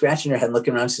 And she's scratching her head,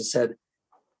 looking around. She said,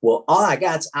 well, all I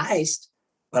got's iced,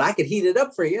 but I could heat it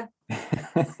up for you.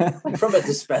 From a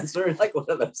dispenser, like one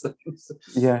of those things.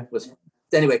 Yeah.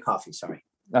 Anyway, coffee, sorry.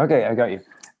 Okay, I got you.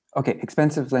 Okay,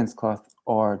 expensive lens cloth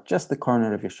or just the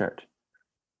corner of your shirt?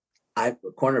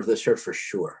 Corner of the shirt for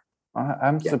sure.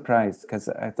 I'm surprised because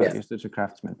I thought you're such a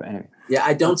craftsman, but anyway. Yeah,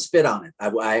 I don't spit on it.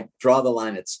 I draw the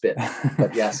line at spit,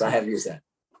 but yes, I have used that.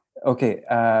 Okay,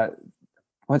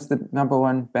 what's the number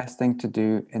one best thing to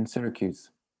do in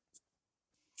Syracuse?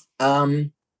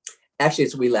 Actually,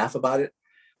 we laugh about it.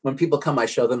 When people come, I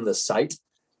show them the site.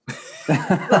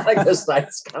 Like the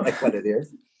site's kind of like what it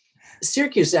is.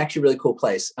 Syracuse is actually a really cool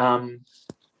place.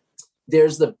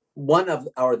 There's the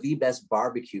best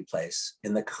barbecue place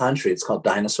in the country. It's called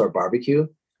Dinosaur Barbecue.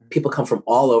 People come from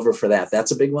all over for that. That's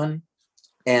a big one.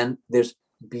 And there's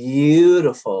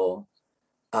beautiful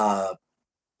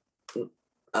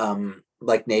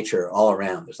like nature all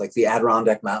around. There's like the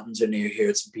Adirondack Mountains are near here.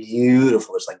 It's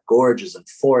beautiful. There's like gorges and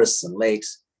forests and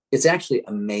lakes. It's actually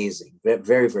amazing.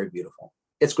 Very, very beautiful.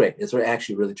 It's great. It's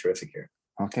actually really terrific here.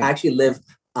 Okay. I actually live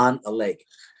on a lake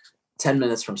 10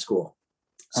 minutes from school.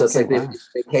 So it's like the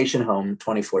vacation home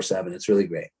 24/7. It's really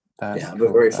great.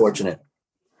 We're very fortunate.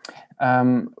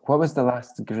 What was the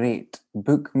last great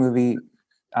book, movie,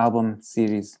 album,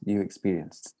 series you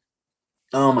experienced?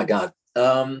 Oh my God.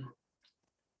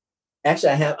 Actually,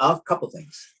 I have a couple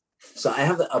things. So I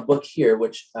have a book here,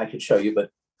 which I could show you,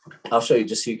 but I'll show you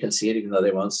just so you can see it, even though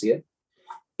they won't see it.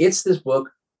 It's this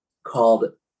book called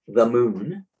The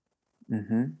Moon.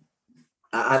 Mm-hmm.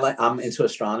 I'm into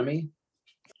astronomy.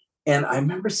 And I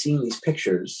remember seeing these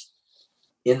pictures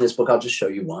in this book. I'll just show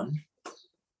you one.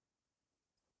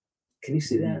 Can you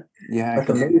see that? Yeah.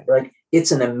 Like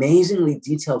it's an amazingly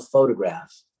detailed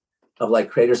photograph of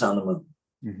like craters on the moon.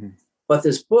 Mm-hmm. But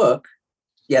this book,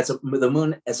 it's the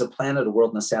moon as a planet, a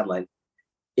world, and a satellite.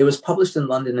 It was published in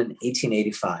London in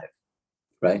 1885,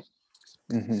 right?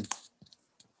 Mm-hmm.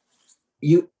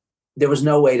 There was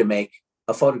no way to make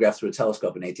a photograph through a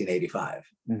telescope in 1885.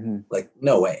 Mm-hmm. Like,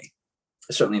 no way.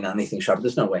 Certainly not anything sharp.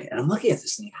 There's no way. And I'm looking at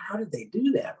this thing. How did they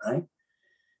do that, right?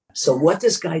 So what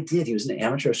this guy did, he was an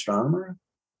amateur astronomer.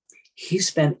 He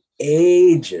spent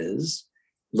ages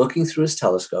looking through his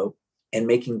telescope and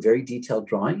making very detailed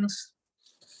drawings.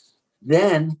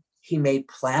 Then he made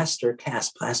plaster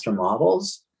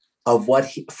models of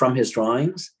from his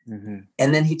drawings. Mm-hmm.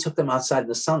 And then he took them outside in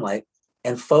the sunlight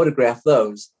and photographed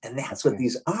those. And that's what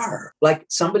these are. Like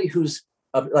somebody who's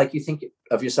like, you think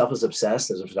of yourself as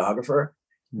obsessed as a photographer.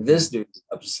 Mm-hmm. This dude's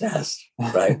obsessed,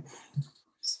 right?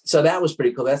 So that was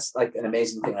pretty cool. That's like an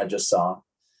amazing thing I just saw.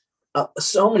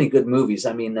 So many good movies.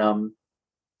 I mean,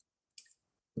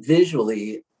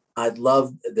 visually, I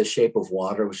loved The Shape of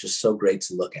Water, which is so great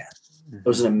to look at. Mm-hmm. It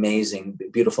was an amazing,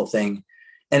 beautiful thing.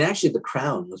 And actually, The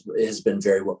Crown has been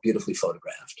very beautifully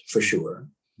photographed, for sure.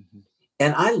 Mm-hmm.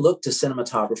 And I look to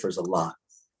cinematographers a lot.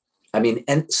 I mean,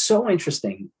 and so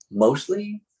interesting,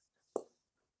 mostly,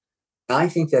 I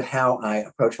think that how I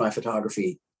approach my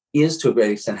photography is to a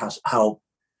great extent how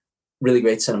really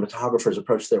great cinematographers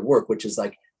approach their work, which is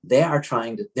like they are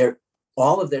trying to,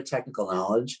 all of their technical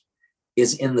knowledge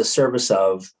is in the service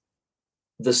of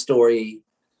the story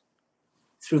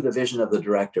through the vision of the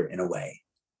director in a way.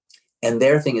 And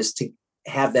their thing is to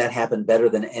have that happen better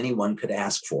than anyone could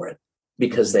ask for it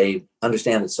because they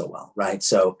understand it so well, right?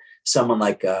 So someone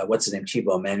like, what's his name,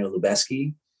 Chibo, Emmanuel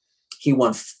Lubezki, he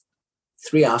won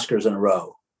 3 Oscars in a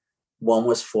row. One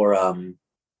was for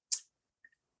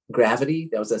Gravity.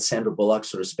 That was that Sandra Bullock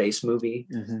sort of space movie.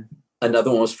 Mm-hmm.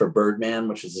 Another one was for Birdman,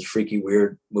 which is this freaky,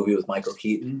 weird movie with Michael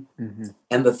Keaton. Mm-hmm.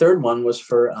 And the third one was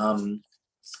for,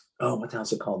 what the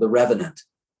hell's it called? The Revenant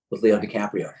with Leo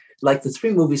DiCaprio. Like the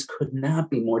 3 movies could not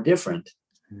be more different.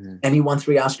 Mm-hmm. And he won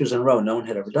 3 Oscars in a row. No one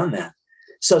had ever done that.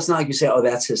 So it's not like you say, oh,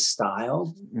 that's his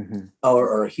style. Mm-hmm.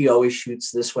 Or he always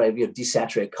shoots this way, you have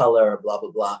desaturated color, blah,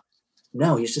 blah, blah.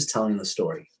 No, he's just telling the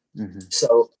story. Mm-hmm.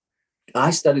 So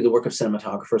I study the work of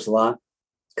cinematographers a lot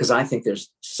because I think there's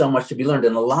so much to be learned.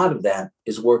 And a lot of that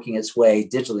is working its way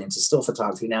digitally into still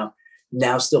photography.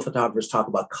 Now still photographers talk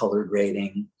about color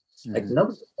grading. Mm-hmm. Like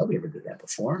nobody ever did that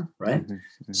before, right? Mm-hmm.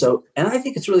 Mm-hmm. So, and I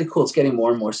think it's really cool. It's getting more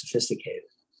and more sophisticated.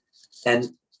 And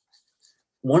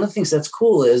one of the things that's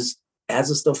cool is as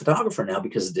a still photographer now,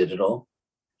 because of digital,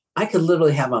 I could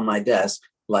literally have on my desk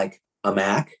like a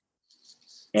Mac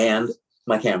and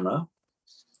my camera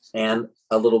and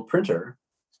a little printer,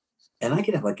 and I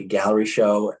could have like a gallery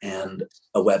show and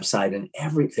a website and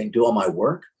everything, do all my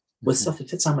work with stuff that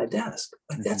fits on my desk.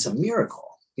 Like that's a miracle,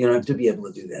 to be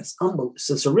able to do that. It's unbelievable.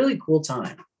 So it's a really cool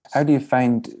time. How do you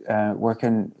find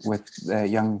working with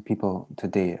young people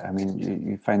today? I mean,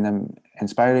 you find them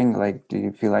inspiring? Like, do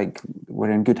you feel like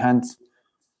we're in good hands?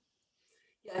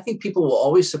 Yeah, I think people will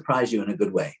always surprise you in a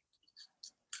good way.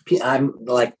 I'm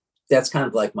like, that's kind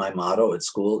of like my motto at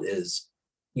school is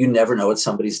you never know what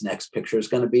somebody's next picture is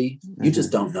going to be. You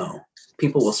just don't know.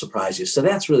 People will surprise you. So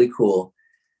that's really cool.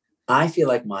 I feel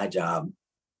like my job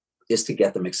is to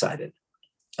get them excited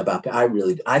about,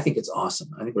 I think it's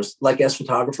awesome. I think we're like, as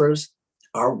photographers,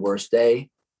 our worst day,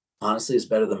 honestly, is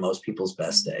better than most people's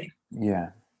best day.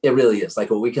 Yeah. It really is. Like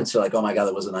what we consider like, oh my God,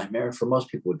 that was a nightmare. For most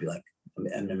people would be like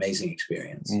an amazing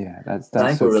experience. Yeah. That's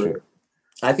true.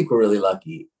 I think we're really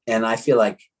lucky. And I feel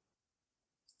like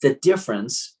the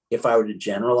difference, if I were to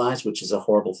generalize, which is a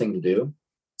horrible thing to do,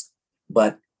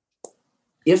 but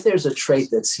if there's a trait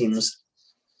that seems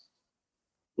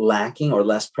lacking or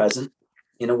less present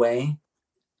in a way,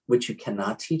 which you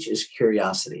cannot teach, is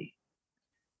curiosity.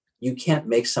 You can't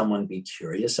make someone be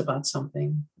curious about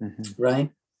something,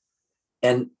 right?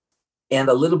 And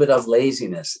a little bit of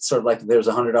laziness. It's sort of like there's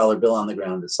 $100 bill on the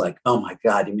ground. It's like, oh my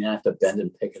God, you mean I have to bend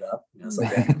and pick it up? It's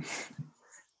like that.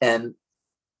 And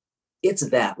it's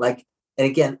that, like, and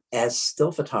again, as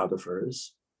still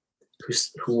photographers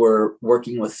who were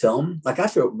working with film, like I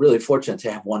feel really fortunate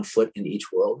to have one foot in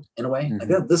each world in a way.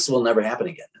 Like this will never happen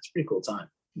again. That's a pretty cool time.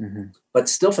 But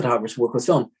still photographers who work with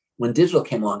film, when digital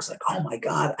came along, it's like, oh my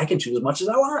God, I can shoot as much as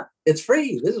I want. It's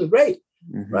free. This is great.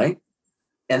 Right.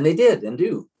 And they did and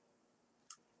do.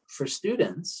 For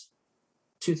students,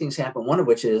 2 things happen. One of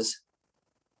which is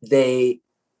they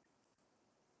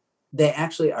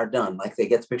actually are done. Like they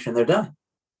get the picture and they're done.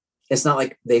 It's not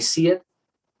like they see it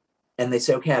and they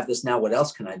say, okay, I have this now. What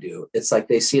else can I do? It's like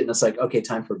they see it and it's like, okay,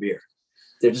 time for beer.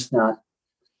 They're just not,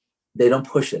 they don't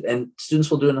push it. And students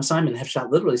will do an assignment and have shot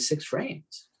literally 6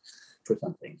 frames for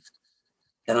something.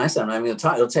 And I said, I'm going to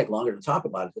talk. It'll take longer to talk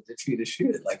about it than for you to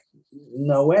shoot it. Like,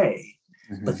 no way.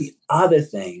 But the other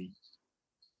thing,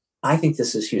 I think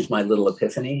this is huge. My little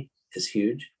epiphany is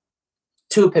huge.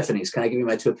 2 epiphanies. Can I give you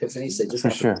my 2 epiphanies? They just for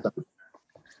sure.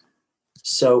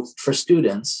 So for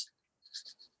students,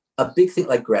 a big thing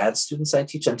like grad students I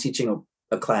teach, I'm teaching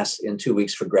a class in 2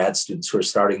 weeks for grad students who are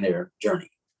starting their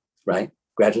journey, right?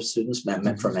 Graduate students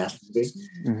meant for a master's degree.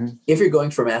 If you're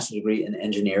going for a master's degree in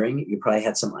engineering, you probably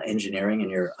had some engineering in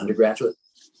your undergraduate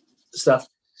stuff.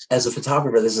 As a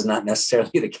photographer, this is not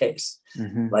necessarily the case.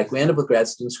 Like we end up with grad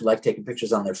students who like taking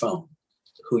pictures on their phone,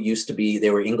 who used to be,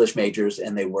 they were English majors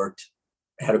and they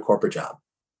had a corporate job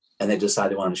and they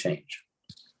decided they want to change.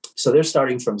 So they're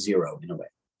starting from zero in a way.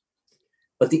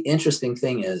 But the interesting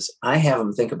thing is I have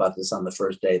them think about this on the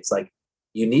first day. It's like,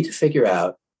 you need to figure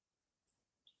out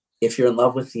if you're in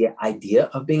love with the idea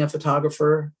of being a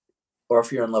photographer or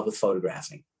if you're in love with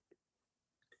photographing.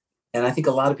 And I think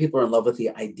a lot of people are in love with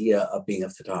the idea of being a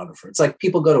photographer. It's like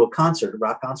people go to a concert, a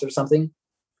rock concert or something,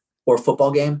 or a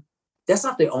football game. That's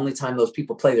not the only time those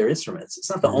people play their instruments. It's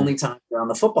not the only time they're on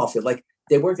the football field. Like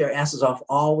they work their asses off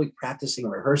all week practicing,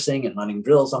 rehearsing and running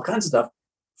drills, all kinds of stuff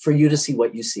for you to see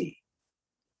what you see,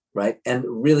 right? And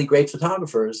really great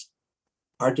photographers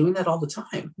are doing that all the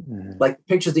time. Like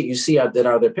pictures that you see that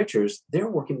are their pictures, they're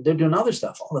doing other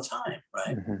stuff all the time,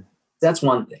 right? That's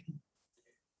one thing.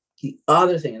 The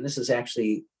other thing, and this is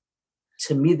actually,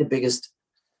 to me, the biggest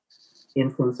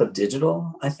influence of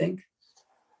digital, I think,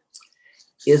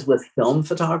 is with film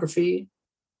photography,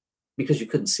 because you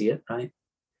couldn't see it, right?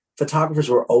 Photographers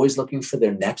were always looking for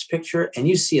their next picture. And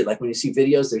you see it, like when you see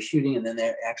videos, they're shooting and then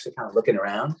they're actually kind of looking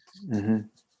around.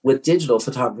 With digital,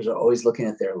 photographers are always looking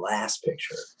at their last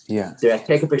picture. Yeah. They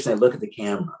take a picture and they look at the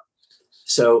camera.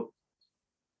 So,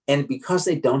 and because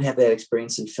they don't have that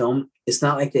experience in film, it's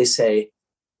not like they say,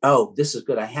 oh, this is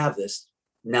good, I have this.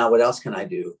 Now what else can I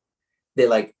do? They're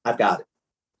like, I've got it.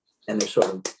 And they're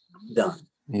sort of done.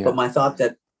 Yeah. But my thought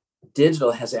that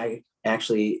digital has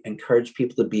actually encouraged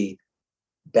people to be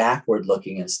backward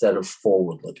looking instead of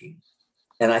forward looking.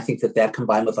 And I think that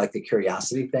combined with like the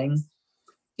curiosity thing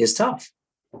is tough.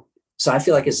 So I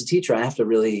feel like as a teacher, I have to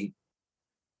really,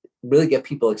 really get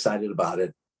people excited about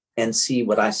it and see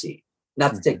what I see.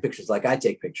 Not to take pictures like I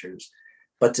take pictures,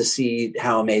 but to see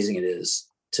how amazing it is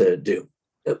to do.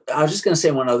 I was just going to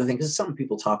say one other thing, because it's something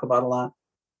people talk about a lot.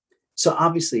 So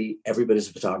obviously everybody's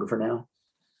a photographer now.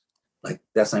 Like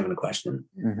that's not even a question.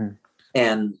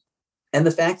 And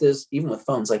the fact is, even with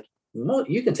phones, like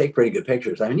you can take pretty good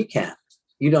pictures. I mean, you can.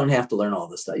 You don't have to learn all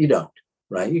this stuff. You don't,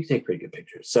 right? You can take pretty good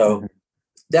pictures. So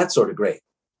that's sort of great.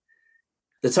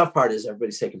 The tough part is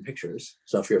everybody's taking pictures.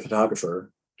 So if you're a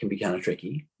photographer, it can be kind of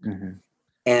tricky.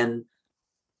 And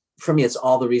for me, it's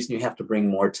all the reason you have to bring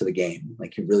more to the game.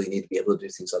 Like you really need to be able to do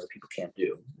things other people can't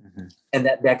do. And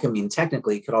that can mean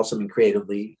technically, it could also mean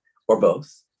creatively, or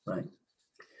both, right?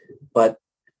 But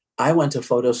I went to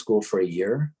photo school for a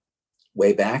year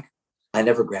way back. I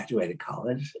never graduated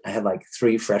college. I had like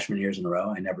 3 freshman years in a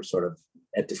row. I never sort of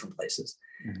at different places.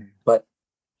 But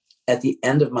at the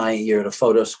end of my year at a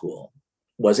photo school,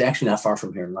 was actually not far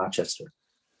from here in Rochester,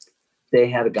 they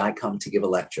had a guy come to give a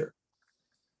lecture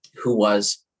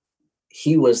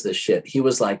he was the shit. He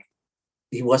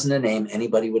wasn't a name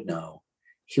anybody would know.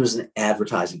 He was an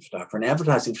advertising photographer. And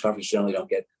advertising photographers generally don't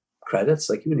get credits.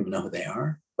 Like you wouldn't even know who they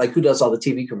are. Like who does all the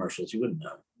TV commercials? You wouldn't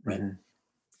know, right?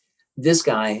 This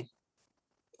guy,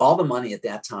 all the money at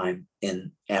that time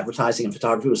in advertising and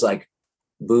photography was like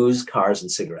booze, cars,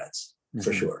 and cigarettes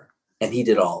for sure. And he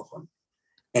did all of them.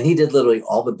 And he did literally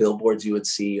all the billboards you would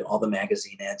see, all the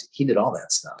magazine ads. He did all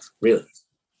that stuff, really.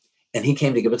 And he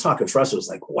came to give a talk. And for us, it was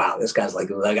like, wow, this guy's like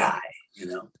the guy, you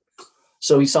know?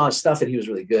 So we saw his stuff and he was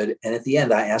really good. And at the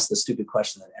end, I asked the stupid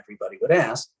question that everybody would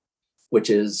ask, which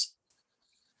is,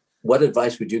 what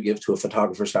advice would you give to a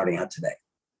photographer starting out today?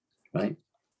 Right?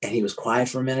 And he was quiet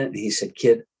for a minute. And he said,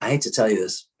 kid, I hate to tell you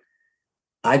this.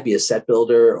 I'd be a set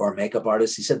builder or a makeup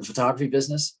artist. He said, the photography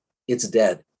business, it's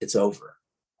dead. It's over.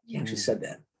 He actually said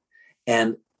that.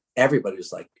 And everybody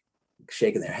was like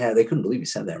shaking their head. They couldn't believe he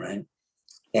said that, right?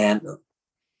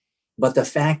 But the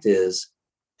fact is,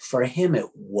 for him, it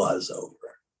was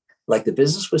over. Like the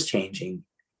business was changing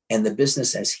and the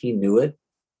business as he knew it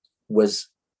was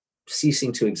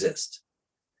ceasing to exist.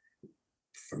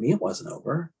 For me, it wasn't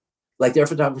over. Like there are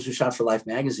photographers who shot for Life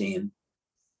magazine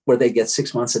where they get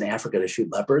 6 months in Africa to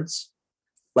shoot leopards.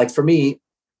 Like for me,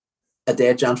 a day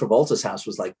at John Travolta's house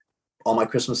was like all my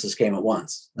Christmases came at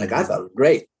once. Like I thought it was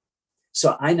great.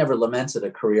 So I never lamented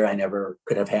a career I never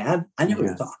could have had. I never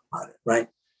even thought about it, right?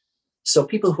 So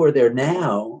people who are there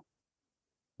now,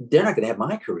 they're not going to have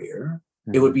my career.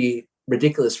 It would be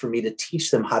ridiculous for me to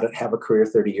teach them how to have a career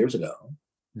 30 years ago.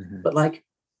 Mm-hmm. But like,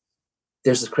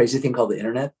 there's this crazy thing called the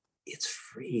internet. It's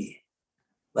free.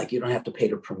 Like, you don't have to pay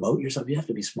to promote yourself. You have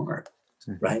to be smart,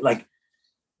 mm-hmm. right? Like,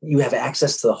 you have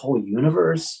access to the whole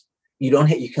universe. You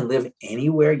can live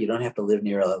anywhere. You don't have to live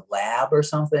near a lab or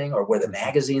something, or where the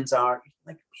magazines are.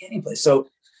 Like, any place. So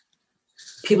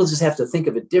people just have to think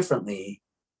of it differently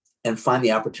and find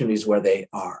the opportunities where they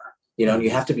are. You know, and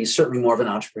you have to be certainly more of an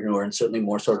entrepreneur and certainly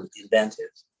more sort of inventive.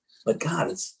 But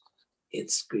God,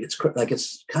 it's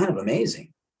kind of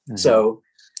amazing. Mm-hmm. So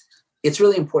it's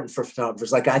really important for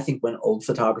photographers. Like, I think when old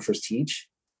photographers teach,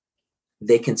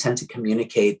 they can tend to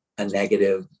communicate a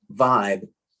negative vibe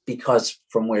because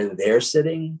from where they're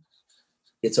sitting,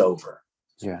 it's over.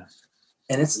 Yeah.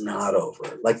 And it's not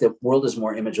over. Like, the world is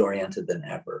more image oriented than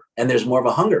ever. And there's more of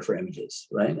a hunger for images,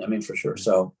 right? I mean, for sure.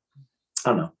 So I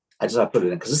don't know. I put it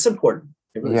in because it's important.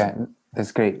 It really is.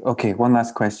 That's great. Okay. One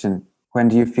last question. When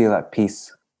do you feel at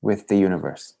peace with the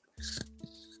universe?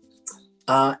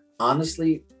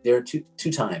 Honestly, there are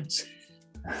two times.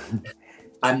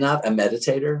 I'm not a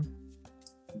meditator,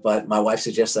 but my wife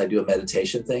suggested I do a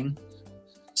meditation thing.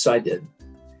 So I did.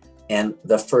 And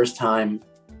the first time,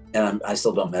 and I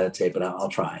still don't meditate, but I'll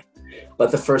try.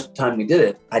 But the first time we did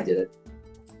it, I did it.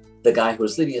 The guy who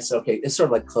was leading it said, okay, it's sort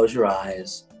of like close your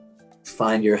eyes,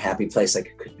 find your happy place. Like,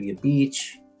 it could be a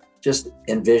beach. Just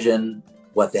envision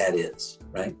what that is,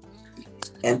 right?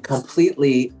 And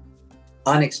completely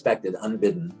unexpected,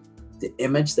 unbidden, the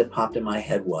image that popped in my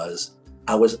head was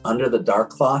I was under the dark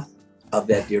cloth of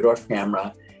that Deardorff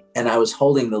camera, and I was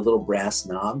holding the little brass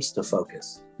knobs to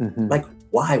focus. Mm-hmm. Like,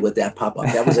 why would that pop up?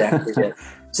 That was actually it.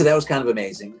 So that was kind of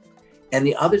amazing. And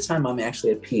the other time I'm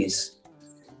actually at peace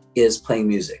is playing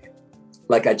music.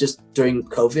 Like, I just, during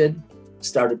COVID,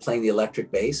 started playing the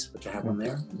electric bass, which I have on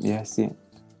there. Yes, yeah.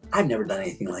 I've never done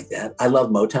anything like that. I love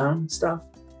Motown stuff.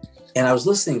 And I was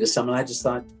listening to someone, I just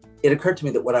thought, it occurred to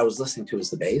me that what I was listening to was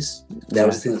the bass. That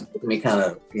was the thing that made me kind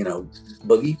of,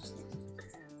 boogie.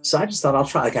 So I just thought, I'll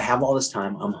try. Like, I have all this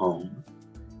time, I'm home.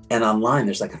 And online,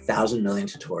 there's like 1,000 million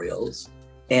tutorials.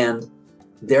 And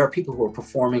there are people who are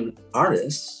performing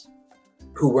artists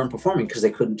who weren't performing because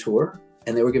they couldn't tour,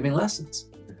 and they were giving lessons.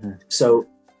 Mm-hmm. So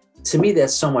to me,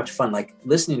 that's so much fun. Like,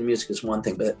 listening to music is one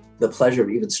thing, but the pleasure of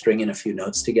even stringing a few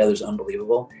notes together is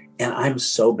unbelievable. And I'm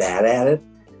so bad at it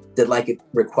that, like, it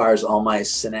requires all my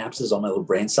synapses, all my little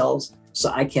brain cells.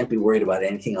 So I can't be worried about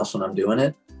anything else when I'm doing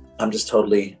it. I'm just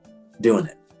totally doing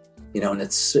it, and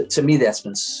it's, to me, that's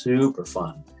been super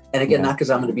fun. And again, not because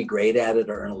I'm going to be great at it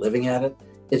or earn a living at it.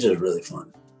 It's just really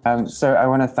fun. So I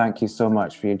want to thank you so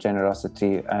much for your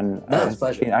generosity. And it's a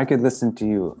pleasure. I could listen to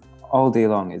you all day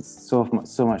long. It's so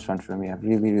much fun for me. I've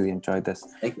really, really enjoyed this.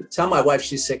 Thank you. Tell my wife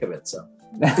she's sick of it. So.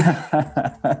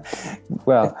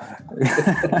 Well,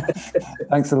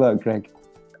 thanks a lot, Greg.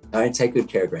 All right. Take good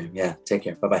care, Graham. Yeah. Take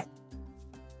care. Bye-bye.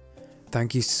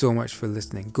 Thank you so much for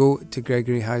listening. Go to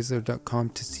gregoryheisler.com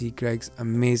to see Greg's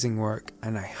amazing work,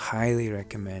 and I highly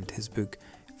recommend his book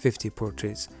 50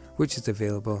 Portraits, which is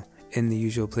available in the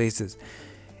usual places.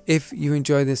 If you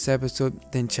enjoyed this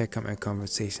episode, then check out my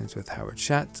conversations with Howard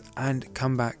Schatz and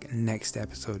come back next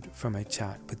episode for my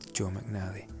chat with Joe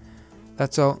McNally.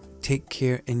 That's all. Take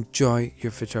care. Enjoy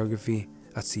your photography.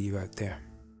 I'll see you out there.